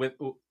out with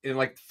in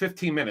like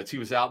 15 minutes. He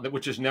was out,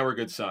 which is never a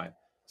good sign.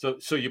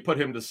 So you put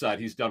him to the side.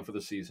 He's done for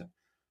the season.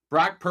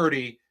 Brock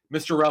Purdy,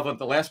 Mr. Relevant,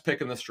 the last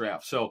pick in this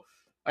draft. So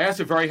I asked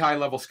a very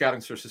high-level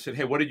scouting source. I said,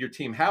 hey, what did your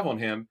team have on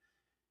him?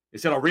 He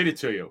said, I'll read it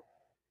to you.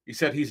 He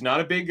said, he's not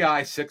a big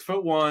guy,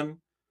 6'1",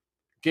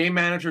 game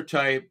manager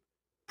type,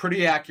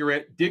 pretty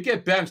accurate. Did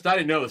get benched. I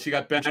didn't know this. He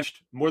got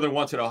benched more than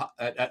once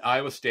at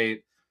Iowa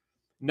State.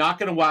 Not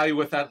going to wow you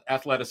with that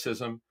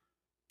athleticism.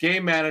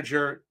 Game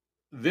manager.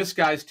 This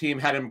guy's team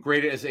had him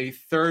graded as a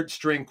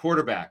 3rd-string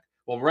quarterback.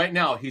 Well, right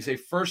now, he's a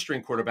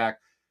 1st-string quarterback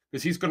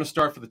because he's going to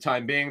start for the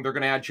time being. They're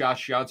going to add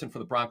Josh Johnson for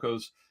the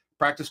Broncos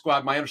practice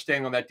squad. My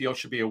understanding on that deal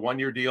should be a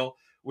 1-year deal,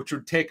 which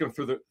would take him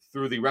through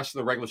the rest of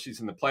the regular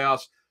season, the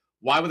playoffs.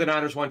 Why would the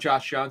Niners want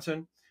Josh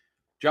Johnson?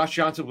 Josh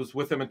Johnson was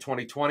with them in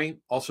 2020,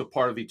 also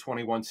part of the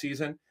 21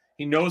 season.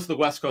 He knows the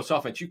West Coast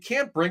offense. You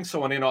can't bring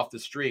someone in off the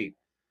street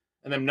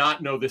and then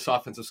not know this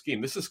offensive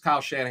scheme. This is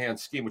Kyle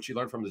Shanahan's scheme, which he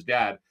learned from his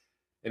dad,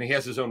 and he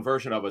has his own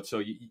version of it. So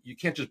you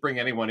can't just bring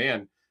anyone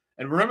in.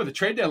 And remember, the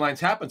trade deadlines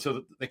happen,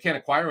 so they can't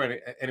acquire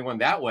anyone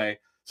that way.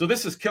 So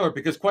this is killer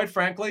because, quite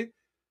frankly,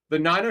 the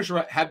Niners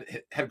had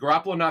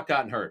Garoppolo not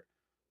gotten hurt.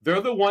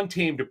 They're the one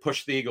team to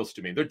push the Eagles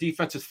to me. Their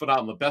defense is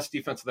phenomenal, the best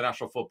defense of the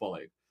National Football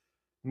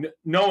League.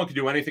 No one can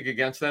do anything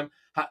against them.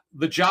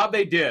 The job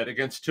they did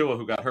against Tua,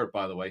 who got hurt,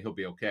 by the way, he'll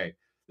be okay.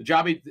 The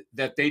job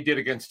that they did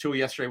against Tua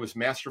yesterday was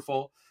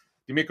masterful.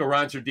 DeMeco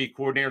Ryans, their D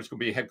coordinator, is going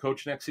to be a head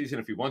coach next season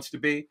if he wants to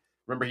be.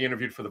 Remember, he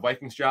interviewed for the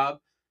Vikings job.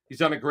 He's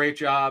done a great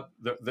job.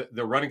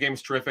 The running game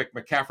is terrific.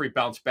 McCaffrey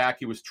bounced back.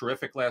 He was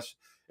terrific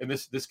in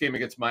this game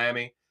against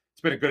Miami.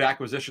 It's been a good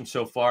acquisition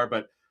so far,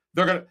 but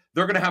they're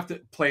gonna have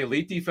to play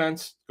elite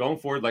defense going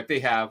forward like they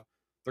have.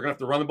 They're gonna have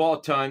to run the ball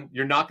a ton.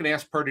 You're not gonna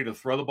ask Purdy to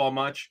throw the ball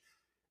much,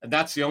 and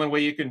that's the only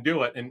way you can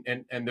do it. And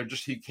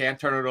he can't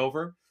turn it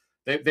over.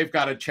 They've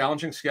got a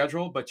challenging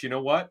schedule, but you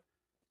know what?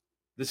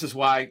 This is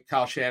why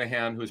Kyle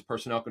Shanahan, who's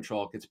personnel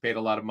control, gets paid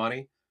a lot of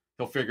money.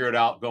 He'll figure it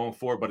out going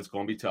forward, but it's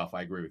going to be tough.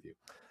 I agree with you.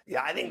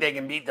 Yeah, I think they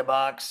can beat the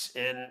Bucs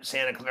in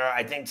Santa Clara.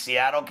 I think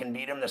Seattle can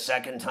beat them the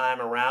second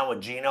time around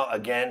with Geno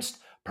against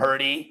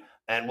Purdy.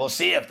 And we'll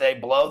see if they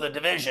blow the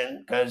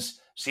division because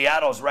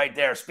Seattle's right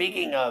there.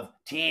 Speaking of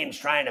teams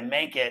trying to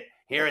make it,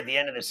 here at the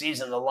end of the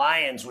season, the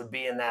Lions would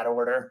be in that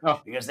order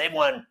because they've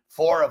won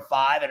 4 of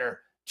 5 and are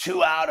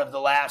 2 out of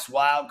the last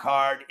wild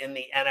card in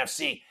the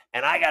NFC.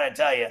 And I got to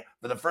tell you,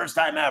 for the first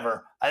time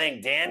ever, I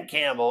think Dan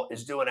Campbell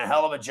is doing a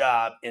hell of a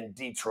job in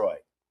Detroit.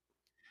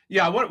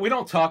 Yeah, we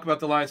don't talk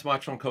about the Lions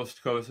much on Coast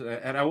to Coast,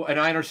 and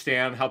I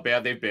understand how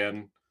bad they've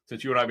been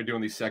since you and I have been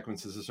doing these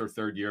segments. This is our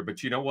 3rd year.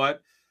 But you know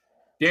what?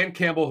 Dan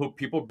Campbell, who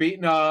people are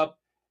beating up,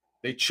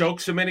 they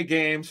choke so many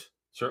games,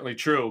 certainly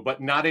true,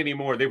 but not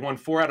anymore. They won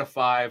 4 out of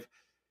 5.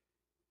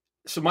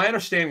 So my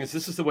understanding is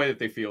this is the way that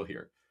they feel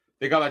here.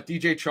 They got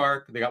DJ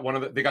Chark.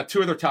 They got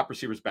 2 of their top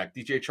receivers back.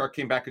 DJ Chark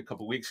came back a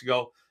couple weeks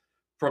ago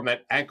from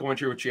that ankle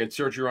injury, which he had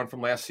surgery on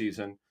from last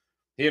season.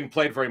 He hadn't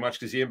played very much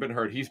because he hadn't been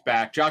hurt. He's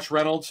back. Josh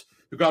Reynolds,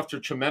 who got off to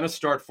a tremendous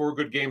start, 4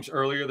 good games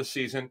earlier this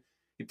season.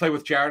 He played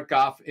with Jared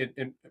Goff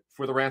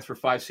for the Rams for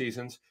 5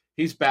 seasons.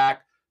 He's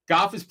back.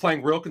 Goff is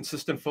playing real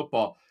consistent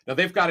football. Now,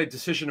 they've got a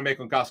decision to make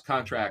on Goff's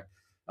contract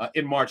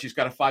in March. He's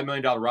got a $5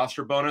 million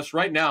roster bonus.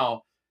 Right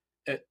now,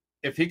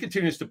 if he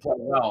continues to play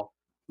well,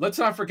 let's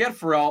not forget,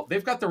 Pharrell,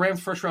 they've got the Rams'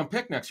 first-round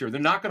pick next year. They're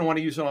not going to want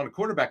to use it on a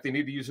quarterback. They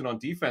need to use it on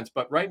defense.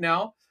 But right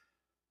now,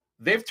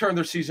 they've turned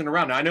their season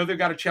around. Now, I know they've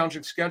got a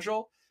challenging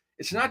schedule.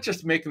 It's not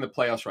just making the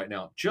playoffs right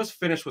now. Just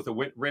finish with a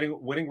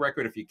winning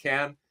record if you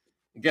can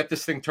and get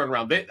this thing turned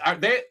around.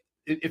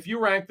 If you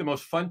rank the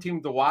most fun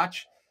team to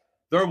watch,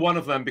 they're one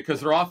of them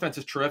because their offense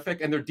is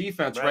terrific and their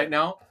defense right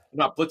now,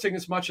 they're not blitzing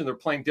as much and they're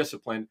playing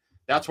discipline.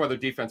 That's why their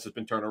defense has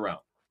been turned around.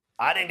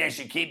 I think they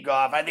should keep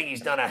Goff. I think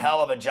he's done a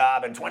hell of a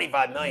job, and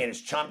 $25 million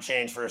is chump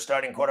change for a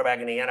starting quarterback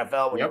in the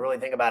NFL when you really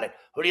think about it.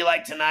 Who do you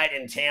like tonight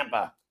in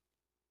Tampa?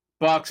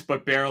 Bucks,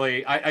 but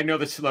barely. I know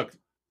this. Look,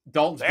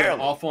 Dalton's been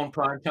awful in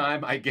prime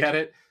time. I get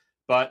it,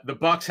 but the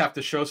Bucks have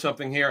to show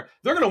something here.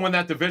 They're going to win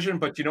that division,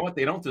 but you know what?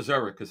 They don't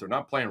deserve it because they're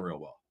not playing real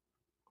well.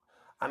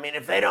 I mean,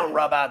 if they don't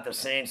rub out the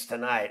Saints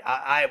tonight,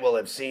 I will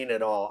have seen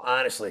it all,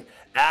 honestly.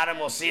 Adam,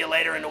 we'll see you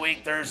later in the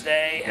week,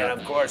 Thursday, and,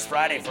 of course,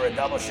 Friday for a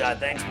double shot.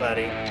 Thanks,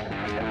 buddy.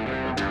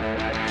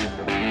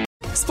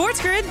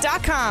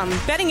 SportsGrid.com.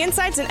 Betting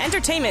insights and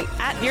entertainment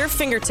at your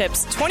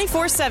fingertips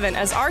 24/7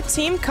 as our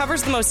team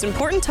covers the most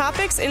important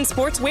topics in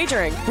sports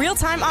wagering.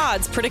 Real-time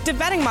odds, predictive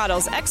betting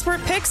models, expert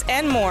picks,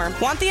 and more.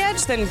 Want the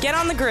edge? Then get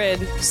on the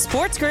grid.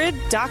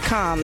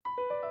 SportsGrid.com.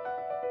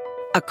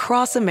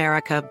 Across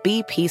America,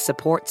 BP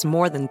supports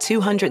more than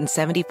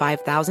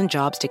 275,000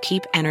 jobs to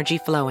keep energy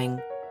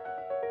flowing.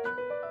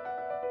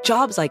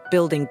 Jobs like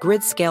building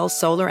grid-scale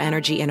solar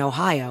energy in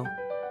Ohio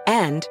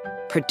and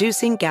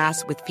producing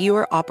gas with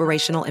fewer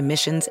operational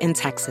emissions in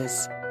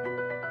Texas.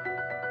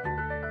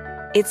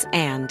 It's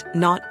and,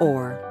 not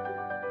or.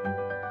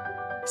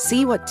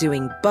 See what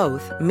doing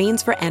both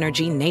means for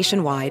energy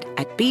nationwide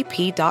at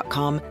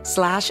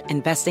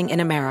bp.com/investing in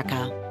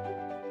America.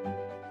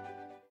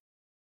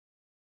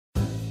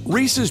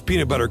 Reese's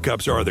peanut butter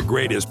cups are the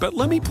greatest, but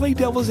let me play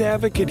devil's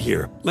advocate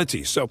here. Let's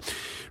see. So,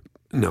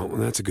 no,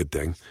 that's a good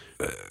thing.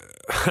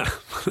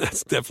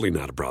 That's definitely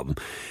not a problem.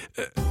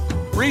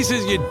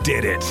 Reese's, you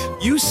did it.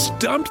 You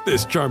stumped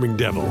this charming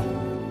devil.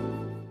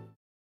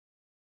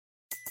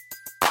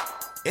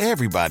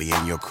 Everybody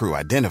in your crew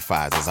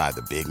identifies as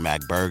either Big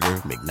Mac Burger,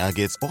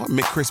 McNuggets, or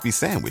McCrispy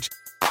Sandwich.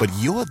 But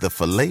you're the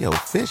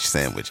Filet-O-Fish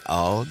Sandwich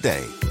all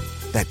day.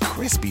 That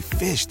crispy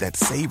fish, that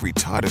savory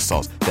tartar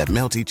sauce, that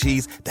melty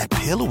cheese, that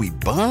pillowy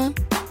bun.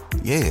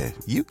 Yeah,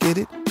 you get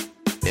it.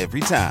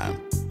 Every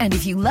time. And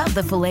if you love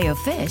the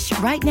Filet-O-Fish,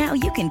 right now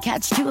you can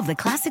catch 2 of the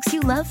classics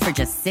you love for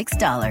just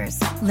 $6.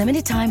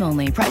 Limited time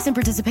only. Price and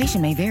participation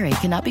may vary.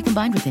 Cannot be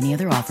combined with any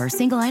other offer.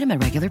 Single item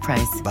at regular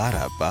price.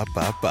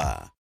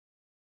 Ba-da-ba-ba-ba.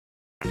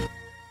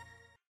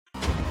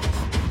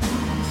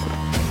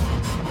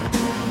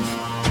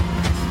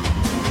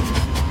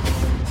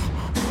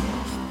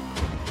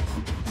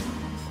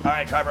 All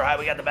right, Carver High,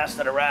 we got the best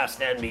of the rest.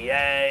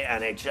 NBA,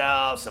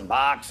 NHL, some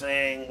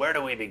boxing. Where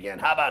do we begin?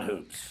 How about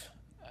hoops?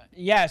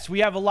 Yes, we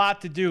have a lot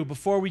to do.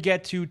 Before we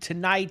get to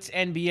tonight's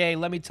NBA,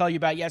 let me tell you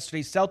about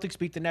yesterday. Celtics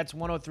beat the Nets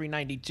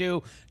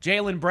 103-92.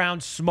 Jaylen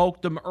Brown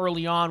smoked them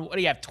early on. What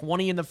do you have,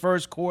 20 in the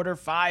first quarter,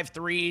 5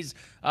 threes.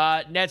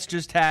 Nets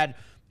just had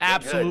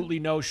absolutely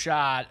no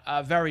shot.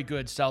 Very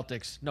good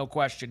Celtics, no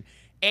question.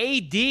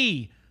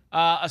 AD,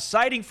 a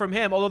sighting from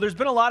him, although there's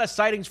been a lot of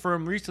sightings for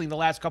him recently in the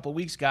last couple of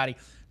weeks, Scotty.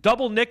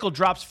 Double nickel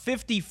drops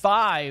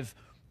 55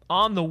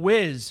 on the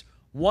Wiz,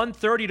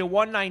 130 to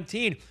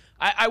 119.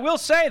 I will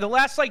say the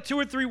last 2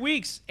 or 3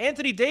 weeks,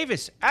 Anthony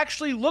Davis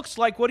actually looks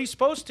like what he's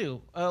supposed to,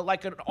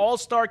 like an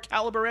all-star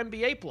caliber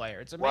NBA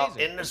player. It's amazing.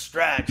 Well, in the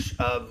stretch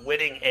of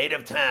winning 8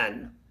 of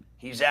 10,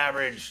 he's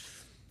averaged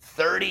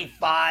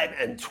 35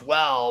 and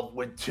 12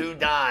 with 2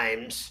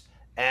 dimes,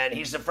 and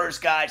he's the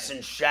first guy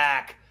since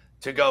Shaq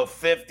to go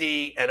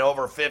 50 and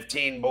over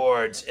 15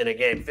 boards in a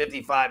game,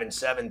 55 and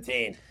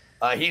 17.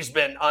 He's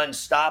been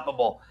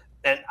unstoppable.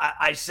 And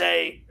I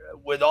say,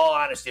 with all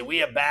honesty, we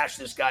have bashed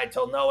this guy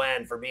till no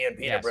end for being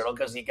peanut brittle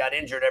because he got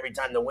injured every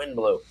time the wind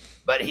blew.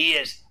 But he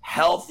is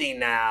healthy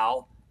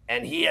now,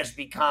 and he has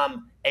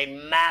become a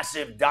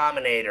massive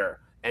dominator.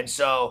 And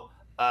so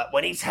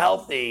when he's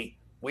healthy,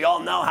 We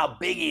all know how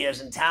big he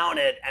is and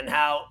talented and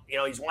how,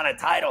 he's won a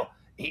title.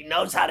 He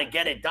knows how to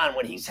get it done.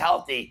 When he's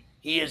healthy,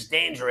 he is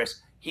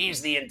dangerous.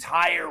 He's the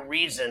entire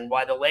reason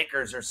why the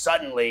Lakers are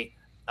suddenly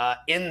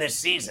in this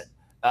season.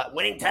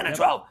 Winning 10 or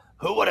 12.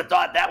 Who would have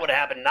thought that would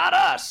happen? Not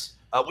us.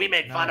 We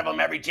made fun of them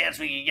every chance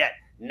we could get.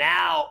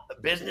 Now,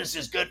 business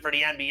is good for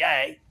the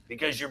NBA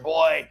because your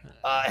boy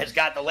has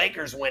got the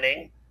Lakers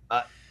winning.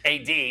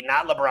 AD,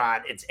 not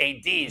LeBron. It's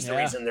AD's the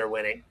reason they're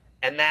winning.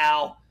 And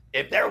now,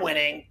 if they're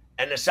winning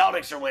and the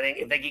Celtics are winning,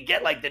 if they could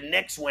get like the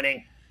Knicks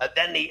winning,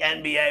 then the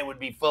NBA would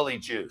be fully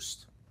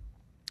juiced.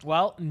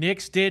 Well,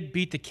 Knicks did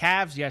beat the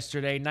Cavs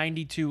yesterday,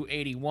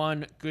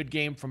 92-81. Good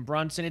game from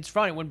Brunson. It's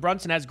funny, when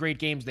Brunson has great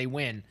games, they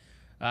win.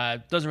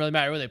 Doesn't really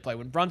matter who they play.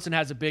 When Brunson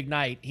has a big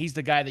night, he's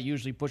the guy that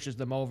usually pushes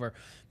them over.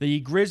 The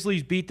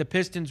Grizzlies beat the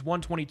Pistons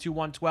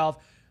 122-112.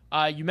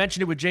 You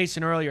mentioned it with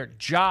Jason earlier.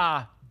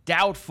 Ja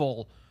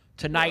doubtful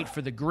tonight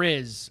for the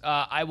Grizz.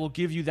 I will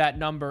give you that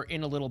number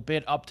in a little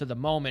bit up to the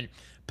moment.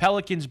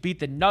 Pelicans beat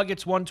the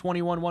Nuggets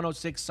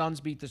 121-106. Suns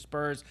beat the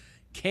Spurs.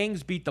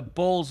 Kings beat the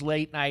Bulls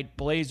late night.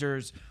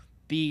 Blazers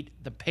beat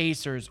the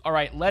Pacers. All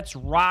right, let's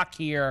rock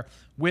here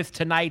with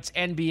tonight's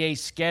NBA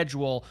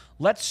schedule.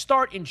 Let's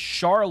start in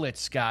Charlotte,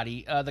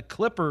 Scotty. The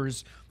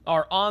Clippers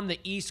are on the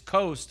East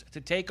Coast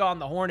to take on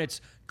the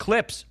Hornets.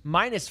 Clips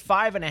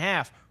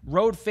 -5.5.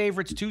 Road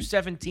favorites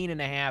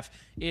 217.5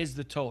 is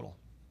the total.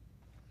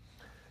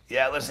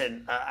 Yeah,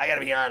 listen, I got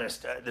to be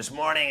honest. This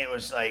morning it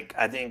was like,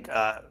 I think,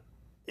 it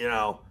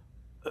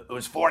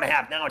was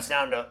 4.5. Now it's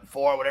down to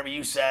 4, whatever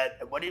you said.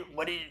 What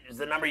is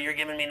the number you're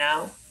giving me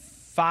now?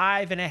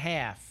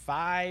 5.5.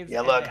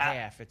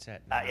 5.5. It's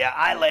at.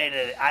 I laid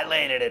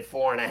it at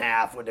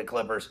 4.5 with the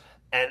Clippers,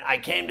 and I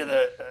came to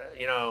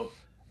the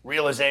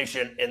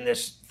realization in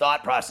this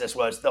thought process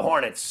was the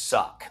Hornets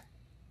suck.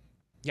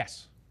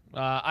 Yes.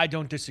 I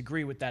don't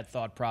disagree with that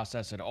thought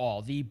process at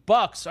all. The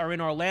Bucks are in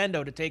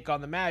Orlando to take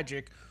on the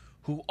Magic,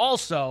 who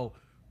also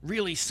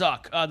really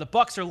suck. The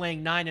Bucks are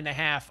laying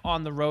 9.5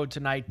 on the road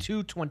tonight.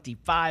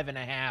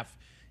 225.5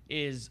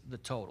 is the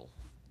total.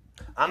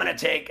 I'm going to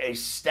take a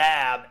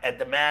stab at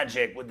the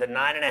Magic with the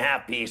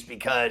 9.5 piece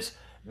because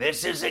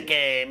this is a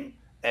game,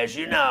 as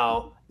you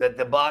know, that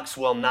the Bucks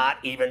will not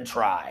even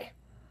try.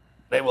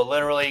 They will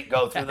literally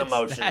go through the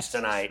motions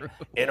tonight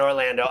in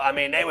Orlando. I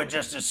mean, they would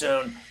just as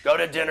soon go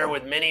to dinner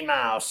with Minnie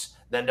Mouse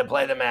than to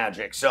play the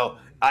Magic. So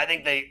I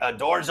think the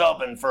door's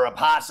open for a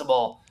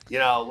possible,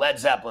 Led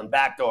Zeppelin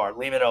backdoor.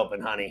 Leave it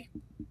open, honey.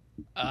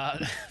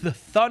 The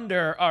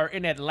Thunder are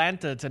in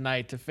Atlanta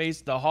tonight to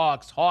face the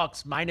Hawks.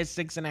 Hawks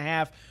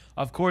 -6.5.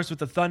 Of course, with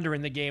the Thunder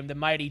in the game, the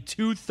mighty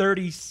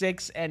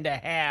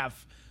 236.5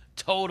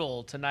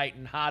 total tonight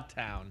in Hot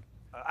Town.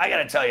 I got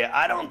to tell you,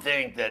 I don't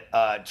think that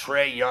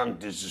Trae Young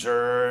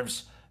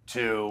deserves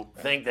to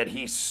think that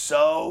he's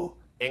so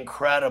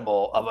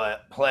incredible of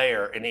a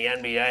player in the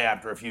NBA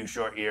after a few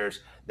short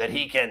years that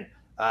he can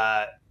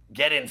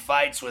get in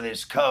fights with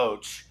his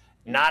coach,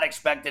 not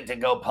expect it to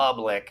go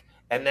public,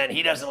 and then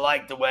he doesn't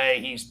like the way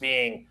he's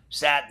being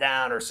sat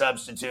down or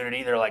substituted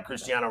either like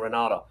Cristiano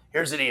Ronaldo.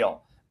 Here's the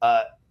deal.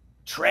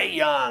 Trae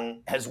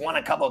Young has won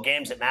a couple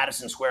games at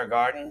Madison Square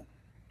Garden,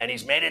 and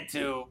he's made it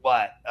to,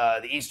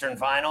 the Eastern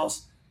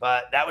Finals,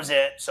 but that was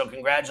it. So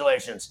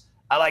congratulations.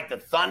 I like the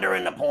Thunder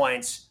in the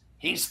points.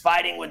 He's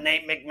fighting with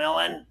Nate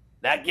McMillan.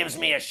 That gives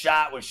me a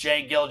shot with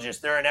Shai Gilgeous.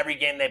 They're in every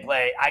game they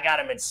play. I got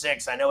him at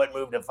 6. I know it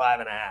moved to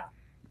 5.5.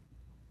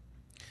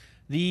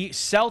 The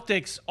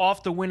Celtics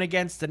off the win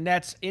against the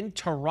Nets in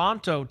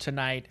Toronto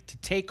tonight to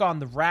take on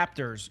the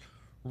Raptors.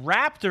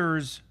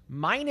 Raptors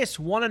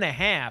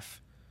 -1.5.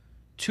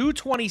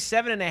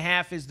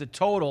 227.5 is the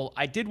total.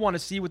 I did want to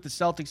see what the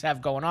Celtics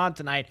have going on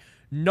tonight.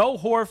 No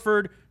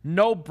Horford,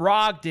 no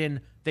Brogdon.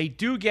 They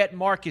do get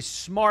Marcus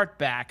Smart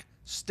back,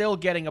 still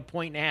getting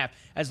 1.5.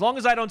 As long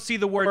as I don't see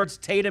the words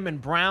Tatum and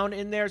Brown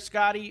in there,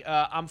 Scotty,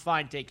 I'm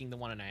fine taking the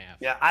 1.5.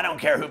 Yeah, I don't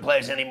care who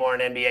plays anymore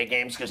in NBA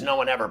games because no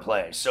one ever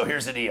plays. So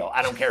here's the deal.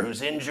 I don't care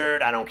who's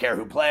injured. I don't care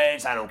who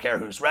plays. I don't care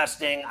who's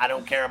resting. I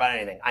don't care about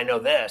anything. I know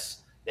this.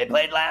 They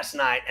played last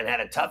night and had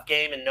a tough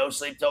game and no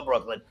sleep till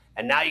Brooklyn.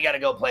 And now you got to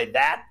go play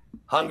that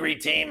hungry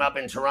team up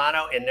in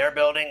Toronto in their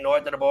building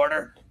north of the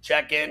border.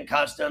 Check in,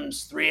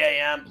 customs, 3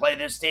 a.m., play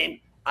this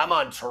team. I'm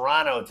on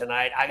Toronto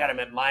tonight. I got them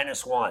at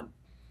 -1.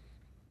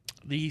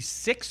 The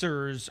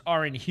Sixers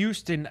are in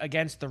Houston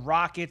against the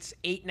Rockets.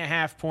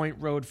 8.5-point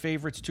road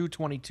favorites,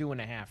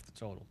 222.5 the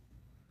total.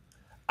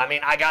 I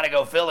mean, I got to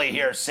go Philly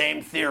here.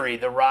 Same theory.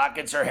 The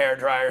Rockets are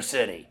hairdryer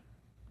city.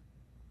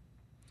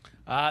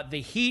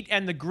 The Heat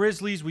and the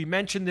Grizzlies, we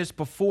mentioned this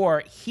before.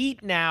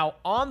 Heat now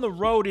on the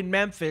road in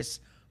Memphis,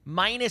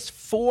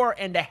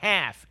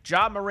 -4.5.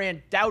 Ja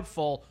Morant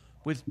doubtful,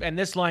 and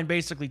this line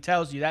basically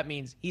tells you that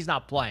means he's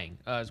not playing,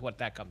 is what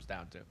that comes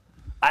down to.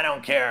 I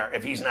don't care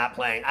if he's not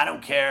playing. I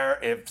don't care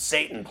if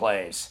Satan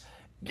plays.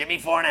 Give me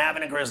 4.5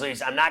 in the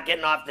Grizzlies. I'm not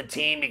getting off the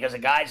team because a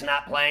guy's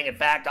not playing. In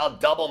fact, I'll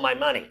double my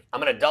money. I'm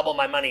going to double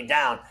my money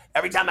down.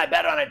 Every time I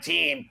bet on a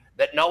team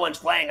that no one's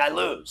playing, I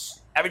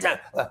lose. Every time,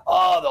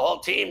 oh, the whole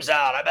team's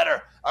out. I'm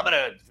going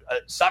to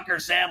sucker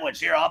sandwich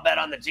here. I'll bet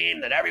on the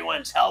team that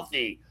everyone's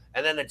healthy.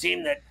 And then the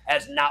team that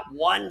has not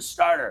one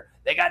starter,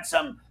 they got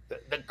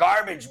the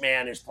garbage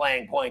man is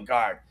playing point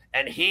guard,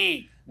 and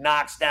he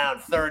knocks down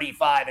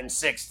 35 and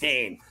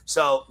 16.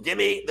 So give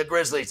me the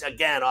Grizzlies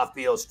again off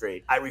Beale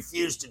Street. I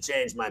refuse to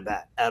change my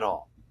bet at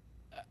all.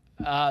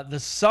 The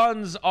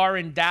Suns are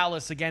in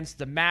Dallas against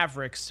the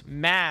Mavericks.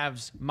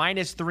 Mavs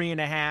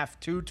 -3.5,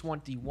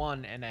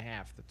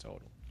 221.5 the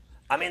total.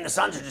 I mean, the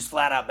Suns are just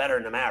flat out better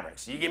than the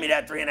Mavericks. You give me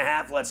that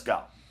 3.5, let's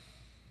go.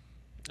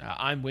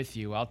 I'm with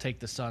you. I'll take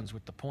the Suns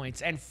with the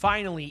points. And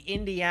finally,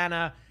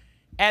 Indiana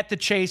at the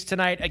Chase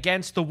tonight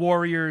against the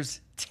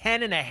Warriors.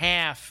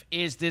 10.5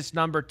 is this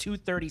number.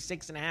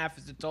 236.5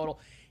 is the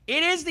total.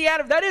 It is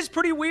that is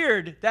pretty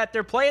weird that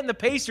they're playing the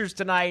Pacers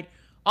tonight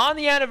on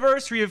the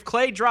anniversary of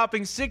Clay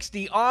dropping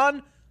 60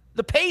 on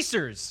the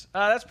Pacers.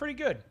 That's pretty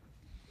good.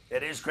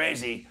 It is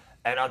crazy.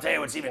 And I'll tell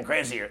you what's even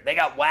crazier. They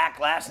got whacked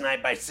last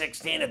night by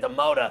 16 at the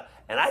Moda,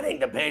 and I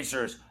think the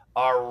Pacers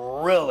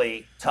are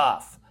really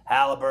tough.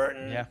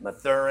 Halliburton,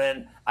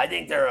 Mathurin. I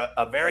think they're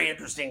a very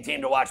interesting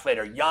team to watch play.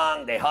 They're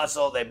young, they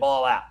hustle, they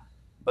ball out.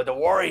 But the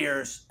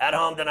Warriors at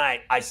home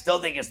tonight, I still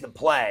think it's the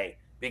play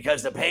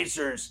because the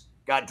Pacers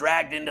got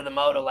dragged into the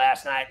Moda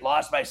last night,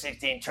 lost by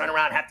 16, turn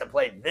around, have to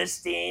play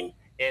this team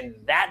in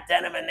that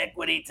den of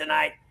iniquity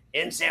tonight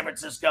in San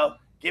Francisco.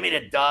 Give me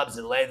the Dubs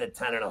and lay the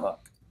 10 and a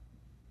hook.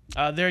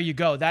 There you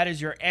go. That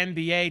is your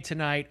NBA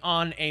tonight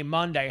on a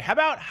Monday. How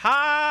about hockey?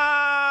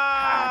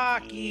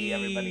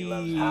 Everybody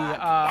loves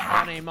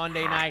hockey. On a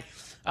Monday night.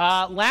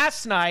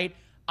 Last night,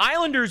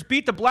 Islanders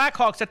beat the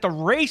Blackhawks at the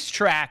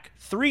racetrack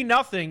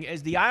 3-0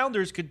 as the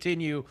Islanders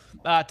continue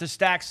to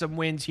stack some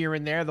wins here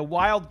and there. The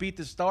Wild beat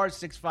the Stars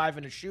 6-5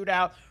 in a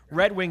shootout.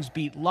 Red Wings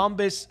beat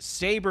Lumbus.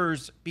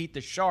 Sabres beat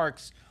the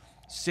Sharks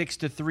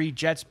 6-3.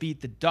 Jets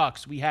beat the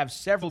Ducks. We have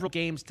several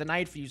games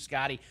tonight for you,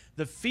 Scotty.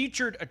 The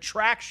featured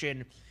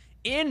attraction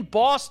in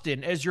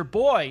Boston as your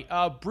boy,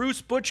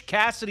 Bruce Butch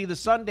Cassidy, the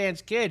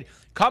Sundance Kid,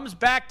 comes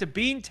back to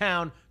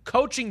Beantown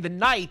coaching the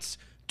Knights,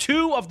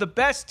 two of the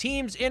best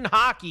teams in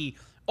hockey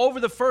over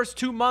the first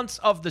 2 months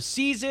of the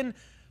season.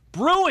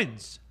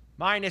 Bruins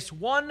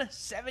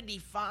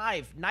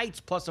 -175, Knights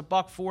plus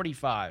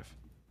 $1.45.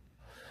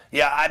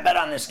 Yeah, I bet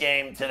on this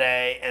game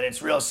today, and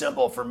it's real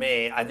simple for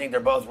me. I think they're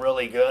both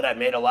really good. I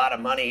made a lot of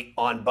money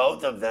on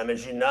both of them,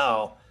 as you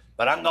know,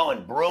 but I'm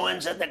going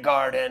Bruins at the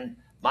Garden,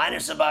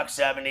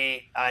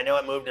 -$1.70. I know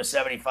it moved to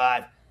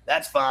 75.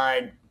 That's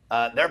fine.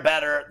 They're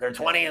better. They're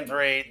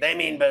 20-3. They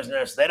mean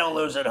business. They don't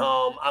lose at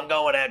home. I'm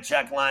going with that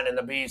check line and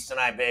the Bees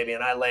tonight, baby,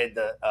 and I laid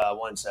the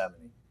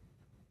 170.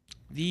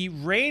 The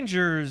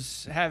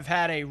Rangers have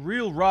had a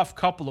real rough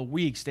couple of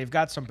weeks. They've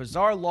got some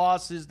bizarre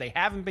losses. They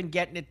haven't been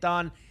getting it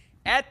done.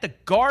 At the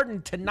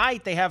Garden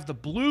tonight, they have the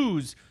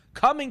Blues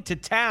coming to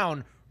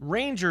town.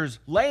 Rangers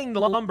laying the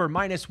lumber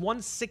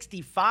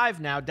 -165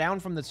 now, down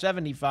from the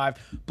 75.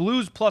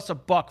 Blues plus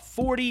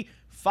 $1.40,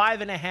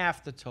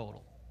 5.5 the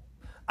total.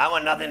 I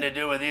want nothing to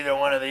do with either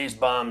one of these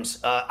bums.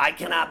 I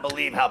cannot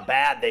believe how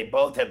bad they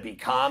both have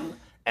become,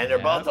 and they're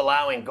both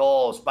allowing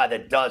goals by the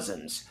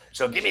dozens.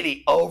 So give me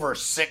the over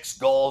 6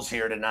 goals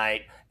here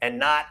tonight and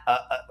not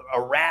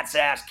a rat's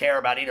ass care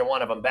about either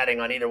one of them betting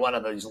on either one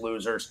of these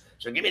losers.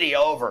 So give me the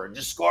over.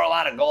 Just score a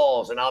lot of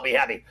goals, and I'll be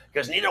happy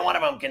because neither one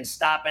of them can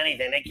stop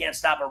anything. They can't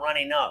stop a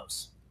runny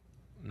nose.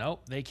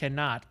 Nope, they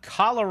cannot.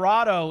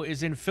 Colorado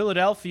is in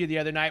Philadelphia the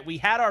other night. We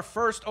had our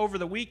first over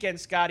the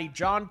weekend, Scotty,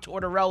 John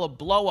Tortorella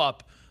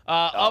blow-up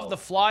of the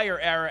Flyer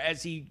era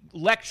as he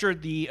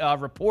lectured the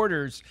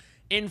reporters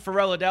in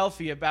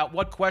Philadelphia about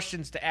what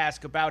questions to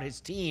ask about his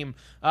team.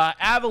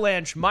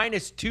 Avalanche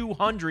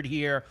 -200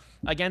 here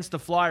against the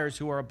Flyers,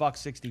 who are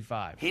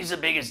 $1.65. He's the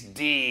biggest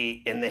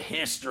D in the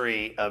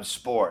history of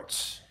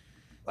sports.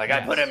 I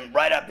put him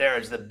right up there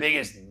as the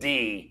biggest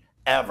D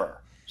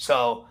ever.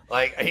 So,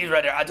 he's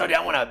right there. I told you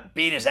I want to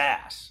beat his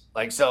ass.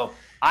 So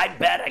I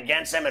bet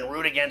against him and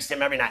root against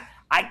him every night.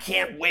 I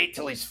can't wait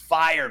till he's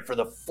fired for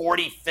the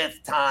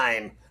 45th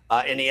time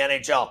in the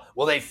NHL.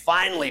 Will they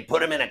finally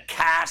put him in a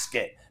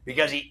casket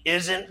because he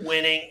isn't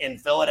winning in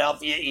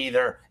Philadelphia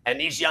either? And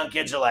these young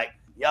kids are like,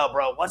 yo,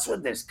 bro, what's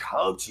with this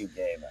coach you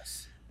gave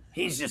us?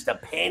 He's just a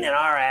pain in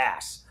our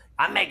ass.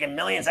 I'm making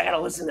millions. I got to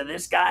listen to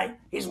this guy?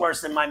 He's worse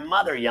than my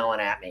mother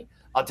yelling at me.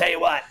 I'll tell you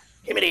what,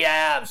 give me the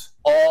Avs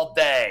all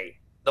day.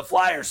 The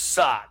Flyers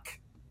suck.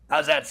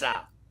 How's that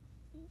sound?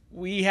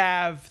 We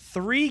have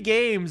 3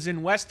 games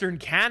in Western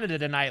Canada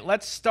tonight.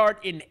 Let's start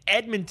in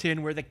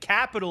Edmonton, where the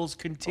Capitals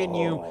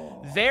continue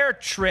their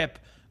trip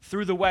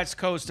through the West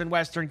Coast and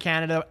Western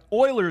Canada.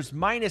 Oilers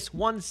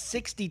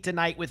 -160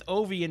 tonight with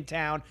Ovi in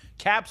town.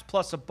 Caps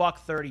plus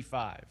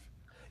 $1.35.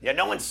 Yeah,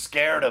 no one's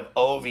scared of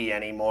Ovi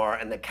anymore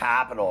and the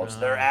Capitals.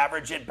 They're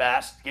average at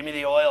best. Give me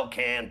the oil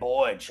can.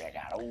 Boy, check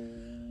out.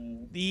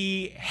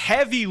 The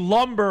heavy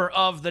lumber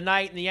of the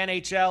night in the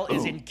NHL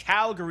is in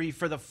Calgary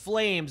for the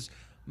Flames.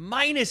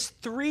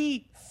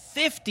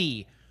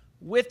 -350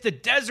 with the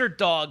Desert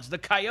Dogs, the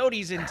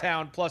Coyotes in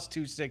town, plus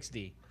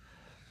 260.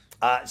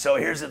 So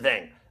here's the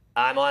thing.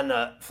 I'm on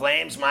the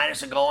Flames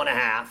minus a goal and a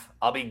half.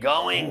 I'll be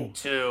going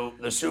to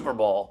the Super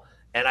Bowl,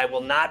 and I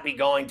will not be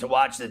going to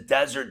watch the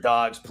Desert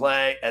Dogs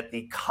play at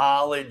the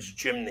College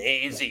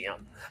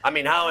Gymnasium. I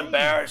mean, how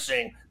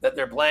embarrassing that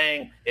they're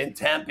playing in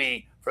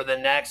Tempe for the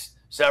next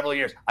several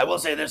years. I will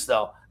say this,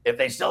 though. If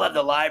they still have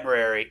the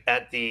library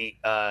at Tempe,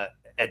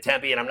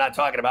 and I'm not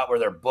talking about where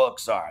their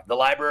books are, the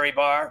library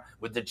bar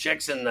with the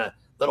chicks in the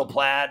little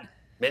plaid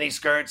mini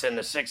skirts and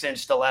the 6-inch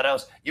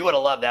stilettos, you would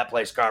have loved that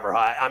place, Carver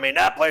High. I mean,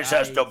 that place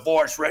has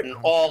divorce written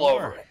all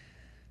over it.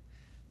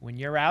 When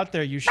you're out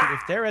there, you should.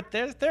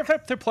 If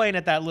they're playing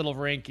at that little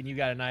rink and you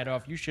got a night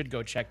off, you should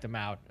go check them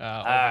out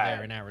over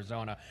there in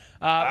Arizona.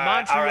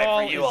 Montreal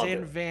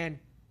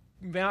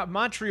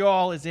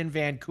is in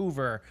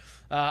Vancouver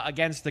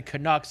against the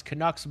Canucks.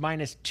 Canucks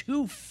minus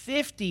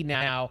 250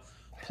 now,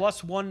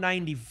 plus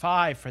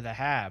 195 for the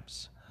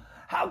Habs.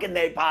 How can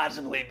they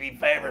possibly be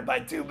favored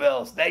by 2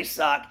 bills? They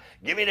suck.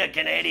 Give me the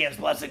Canadians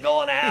plus a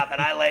goal and a half, and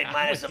I laid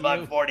minus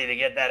 $1.40 to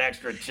get that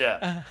extra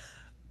chip.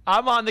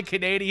 I'm on the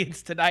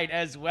Canadians tonight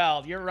as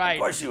well. You're right.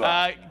 Of course you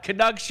are.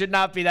 Canucks should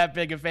not be that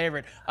big a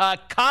favorite.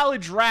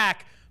 College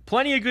rack.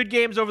 Plenty of good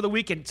games over the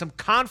weekend. Some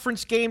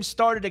conference games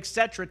started,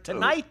 etc.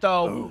 Tonight,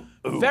 though,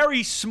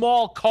 very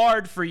small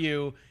card for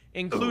you,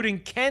 including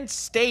Kent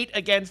State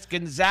against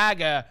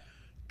Gonzaga,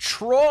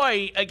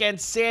 Troy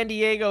against San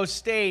Diego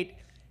State,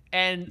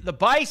 and the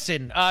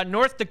Bison,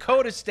 North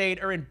Dakota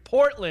State, are in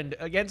Portland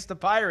against the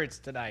Pirates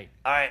tonight.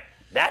 All right,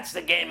 that's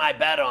the game I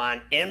bet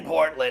on in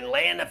Portland,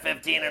 laying the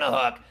 15 and a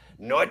hook.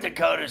 North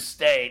Dakota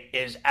State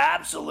is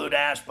absolute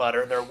ass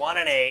butter. They're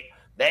 1-8.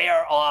 They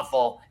are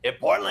awful. If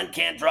Portland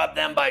can't drop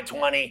them by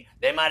 20,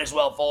 they might as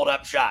well fold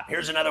up shop.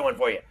 Here's another one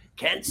for you.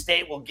 Kent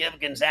State will give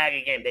Gonzaga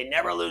a game. They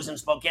never lose in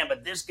Spokane,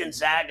 but this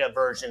Gonzaga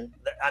version,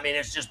 I mean,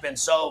 it's just been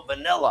so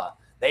vanilla.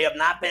 They have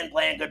not been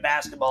playing good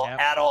basketball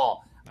at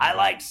all. I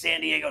like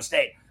San Diego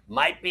State.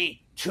 Might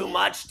be too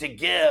much to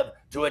give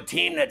to a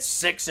team that's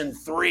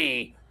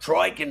 6-3.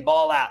 Troy can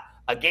ball out.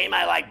 A game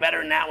I like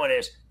better than that one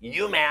is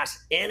UMass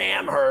in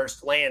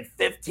Amherst laying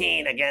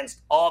 15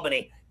 against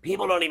Albany.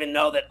 People don't even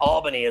know that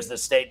Albany is the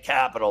state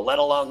capital, let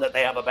alone that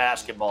they have a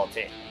basketball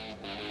team.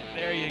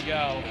 There you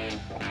go.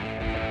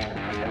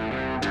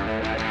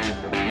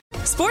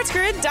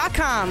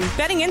 SportsGrid.com.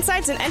 Betting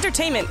insights and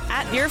entertainment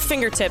at your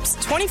fingertips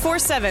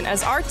 24/7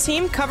 as our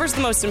team covers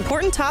the most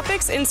important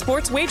topics in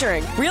sports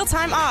wagering.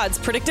 Real-time odds,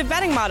 predictive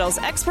betting models,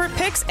 expert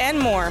picks, and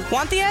more.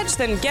 Want the edge?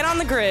 Then get on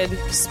the grid.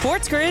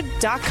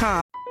 SportsGrid.com.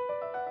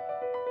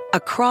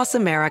 Across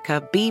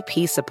America,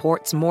 BP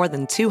supports more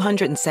than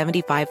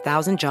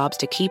 275,000 jobs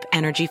to keep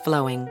energy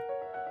flowing.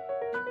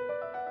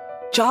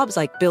 Jobs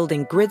like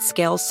building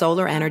grid-scale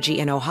solar energy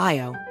in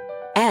Ohio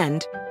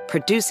and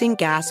producing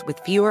gas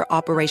with fewer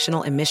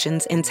operational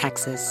emissions in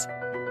Texas.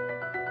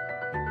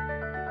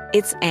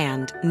 It's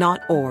and,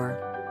 not or.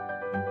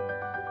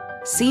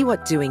 See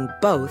what doing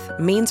both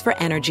means for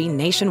energy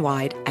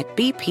nationwide at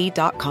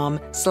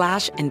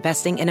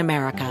bp.com/investing in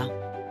America.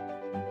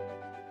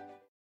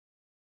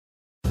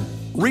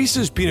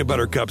 Reese's peanut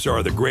butter cups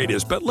are the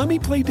greatest, but let me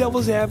play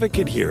devil's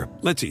advocate here.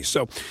 Let's see.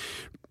 So,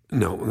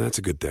 no, that's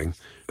a good thing.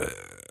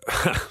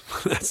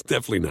 That's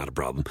definitely not a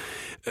problem.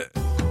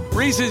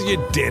 Reese's,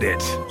 you did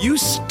it. You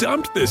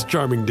stumped this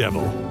charming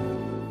devil.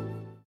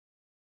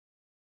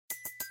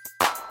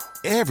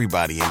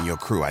 Everybody in your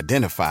crew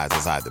identifies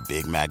as either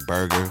Big Mac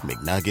Burger,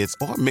 McNuggets,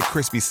 or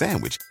McCrispy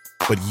Sandwich.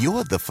 But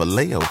you're the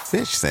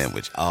Filet-O-Fish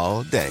Sandwich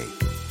all day.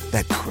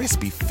 That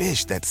crispy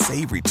fish, that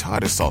savory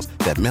tartar sauce,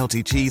 that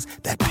melty cheese,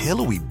 that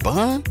pillowy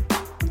bun.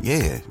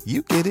 Yeah,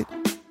 you get it.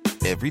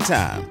 Every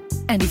time.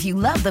 And if you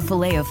love the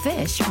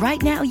Filet-O-Fish,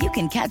 right now you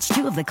can catch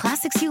 2 of the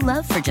classics you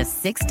love for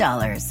just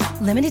 $6.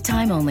 Limited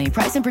time only.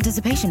 Price and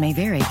participation may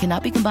vary.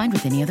 Cannot be combined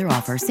with any other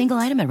offer. Single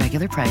item at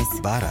regular price.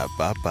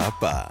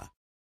 Ba-da-ba-ba-ba.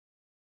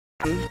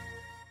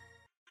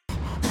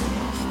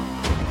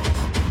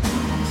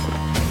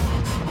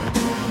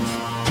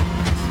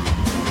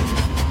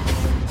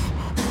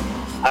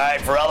 All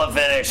right, Ferrella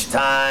finish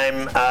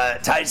time.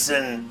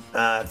 Tyson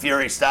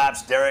Fury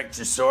stops Derek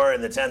Chisora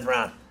in the 10th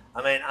round.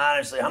 I mean,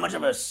 honestly, how much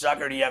of a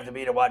sucker do you have to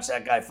be to watch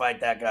that guy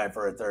fight that guy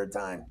for a 3rd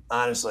time?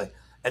 Honestly.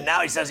 And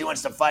now he says he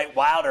wants to fight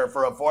Wilder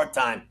for a 4th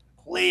time.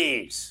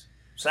 Please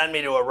send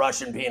me to a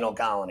Russian penal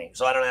colony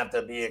so I don't have to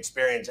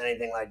experience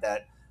anything like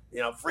that.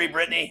 You know, free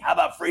Britney. How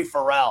about free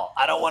Pharrell?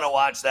 I don't want to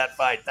watch that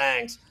fight.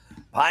 Thanks.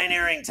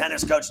 Pioneering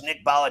tennis coach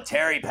Nick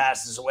Bollettieri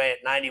passes away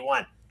at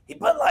 91. He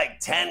put like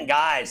 10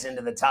 guys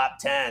into the top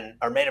 10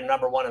 or made him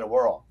number 1 in the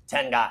world.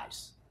 10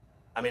 guys.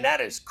 I mean,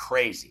 that is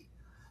crazy.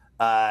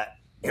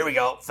 Here we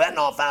go.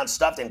 Fentanyl found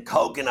stuffed in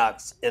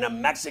coconuts in a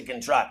Mexican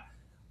truck.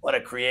 What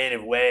a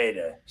creative way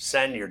to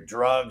send your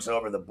drugs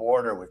over the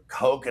border with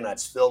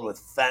coconuts filled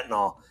with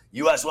fentanyl.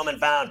 U.S. woman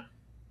found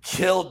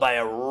killed by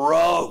a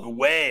rogue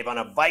wave on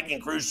a Viking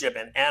cruise ship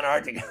in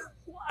Antarctica.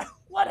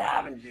 What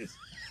happened? Just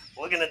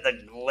looking at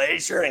the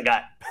glacier and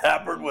got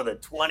peppered with a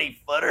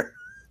 20-footer?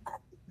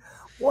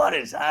 What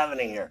is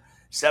happening here?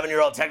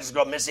 7-year-old Texas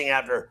girl missing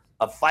after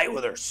a fight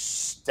with her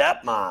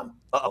stepmom.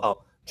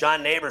 Uh-oh.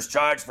 John Neighbors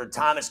charged for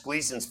Thomas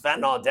Gleason's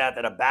fentanyl death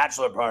at a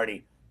bachelor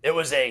party. It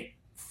was a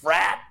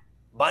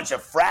bunch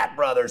of frat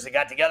brothers that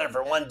got together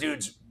for one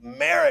dude's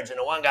marriage, and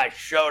the one guy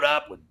showed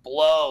up with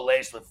blow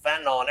laced with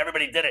fentanyl, and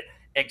everybody did it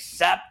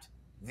except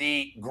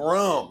the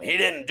groom. He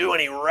didn't do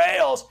any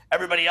rails.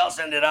 Everybody else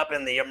ended up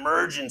in the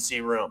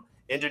emergency room.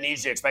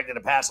 Indonesia expected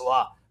to pass a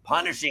law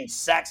punishing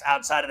sex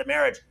outside of the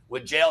marriage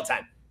with jail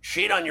time.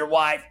 Cheat on your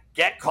wife,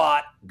 get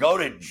caught, go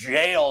to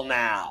jail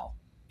now.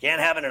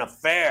 Can't have an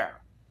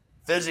affair.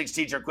 Physics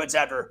teacher quits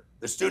after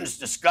the students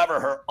discover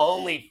her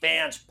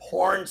OnlyFans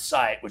porn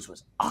site, which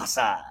was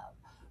awesome.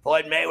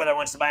 Floyd Mayweather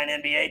wants to buy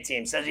an NBA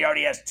team, says he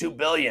already has $2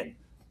 billion.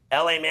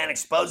 LA man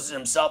exposes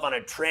himself on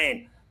a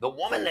train. The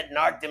woman that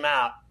knocked him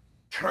out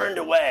turned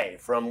away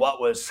from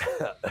what was,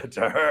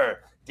 to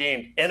her,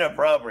 deemed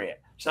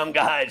inappropriate. Some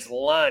guy's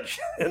lunch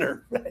in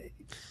her face.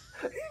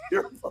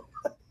 Your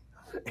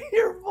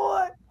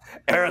boy.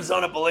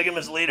 Arizona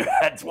polygamous leader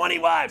had 20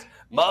 wives,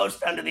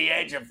 most under the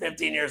age of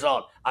 15 years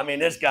old. I mean,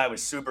 this guy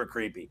was super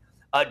creepy.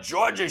 A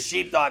Georgia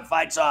sheepdog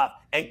fights off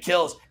and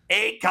kills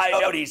 8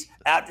 coyotes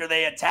after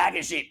they attack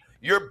a sheep.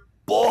 Your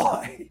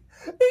boy,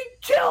 he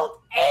killed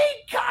 8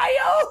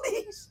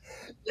 coyotes.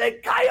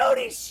 The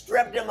coyotes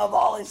stripped him of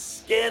all his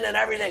skin and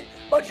everything.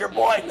 But your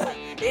boy,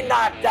 he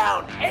knocked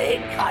down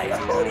 8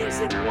 coyotes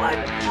in one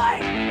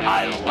night.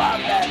 I love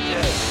that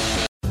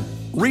dude.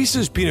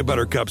 Reese's peanut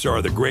butter cups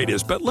are the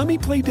greatest, but let me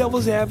play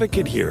devil's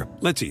advocate here.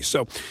 Let's see.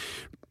 So,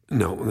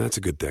 no, that's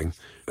a good thing.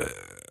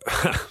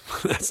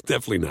 That's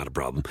definitely not a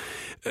problem.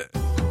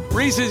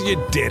 Reese's,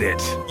 you did it.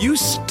 You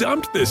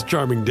stumped this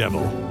charming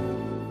devil.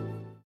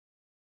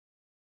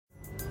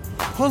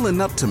 Pulling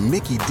up to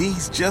Mickey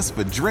D's just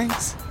for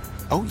drinks?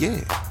 Oh,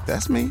 yeah,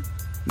 that's me.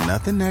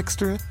 Nothing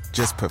extra,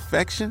 just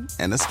perfection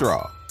and a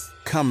straw.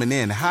 Coming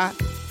in hot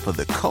for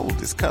the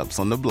coldest cups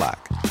on the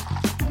block.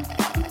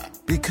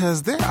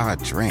 Because there are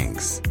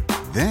drinks.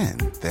 Then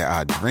there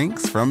are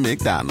drinks from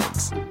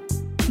McDonald's.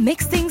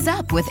 Mix things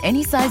up with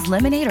any size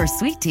lemonade or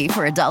sweet tea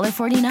for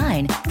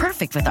 $1.49.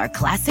 Perfect with our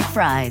classic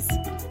fries.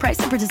 Price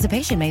and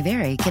participation may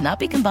vary. Cannot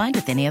be combined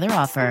with any other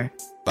offer.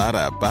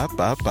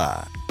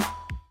 Ba-da-ba-ba-ba.